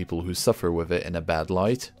schizophrenia and the people who suffer with it in a bad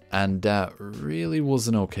light, and that really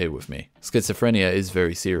wasn't okay with me. Schizophrenia is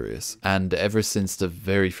very serious, and ever since the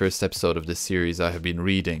very first episode of this series I have been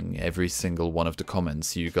reading every single one of the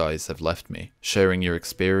comments you guys have left me, sharing your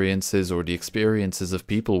experiences or the experiences of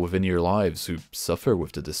people within your lives who suffer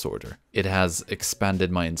with the disorder. It has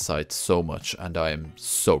expanded my insight so much, and I am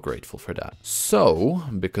so grateful for that. So,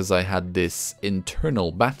 because I had this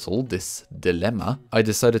internal battle, this dilemma, I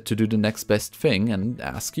decided to do the next best thing and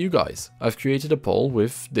ask you guys. I've created a poll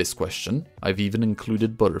with this question. I've even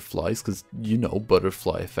included butterflies, because you know,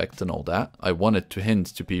 butterfly effect and all that. I wanted to hint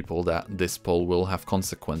to people that this poll will have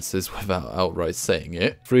consequences without outright saying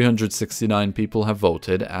it. 369 people have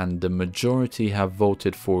voted, and the majority have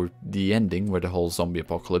voted for the ending where the whole zombie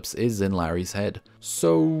apocalypse is in Larry's head.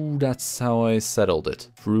 So that's how I settled it,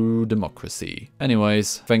 through democracy.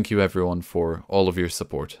 Anyways, thank you everyone for all of your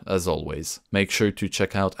support, as always. Make sure to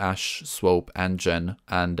check out Ash, Swope and Jen,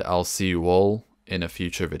 and I'll see you all in a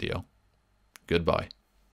future video. Goodbye.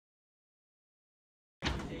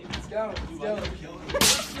 Let's go.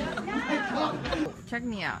 Check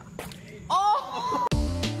me out. Oh!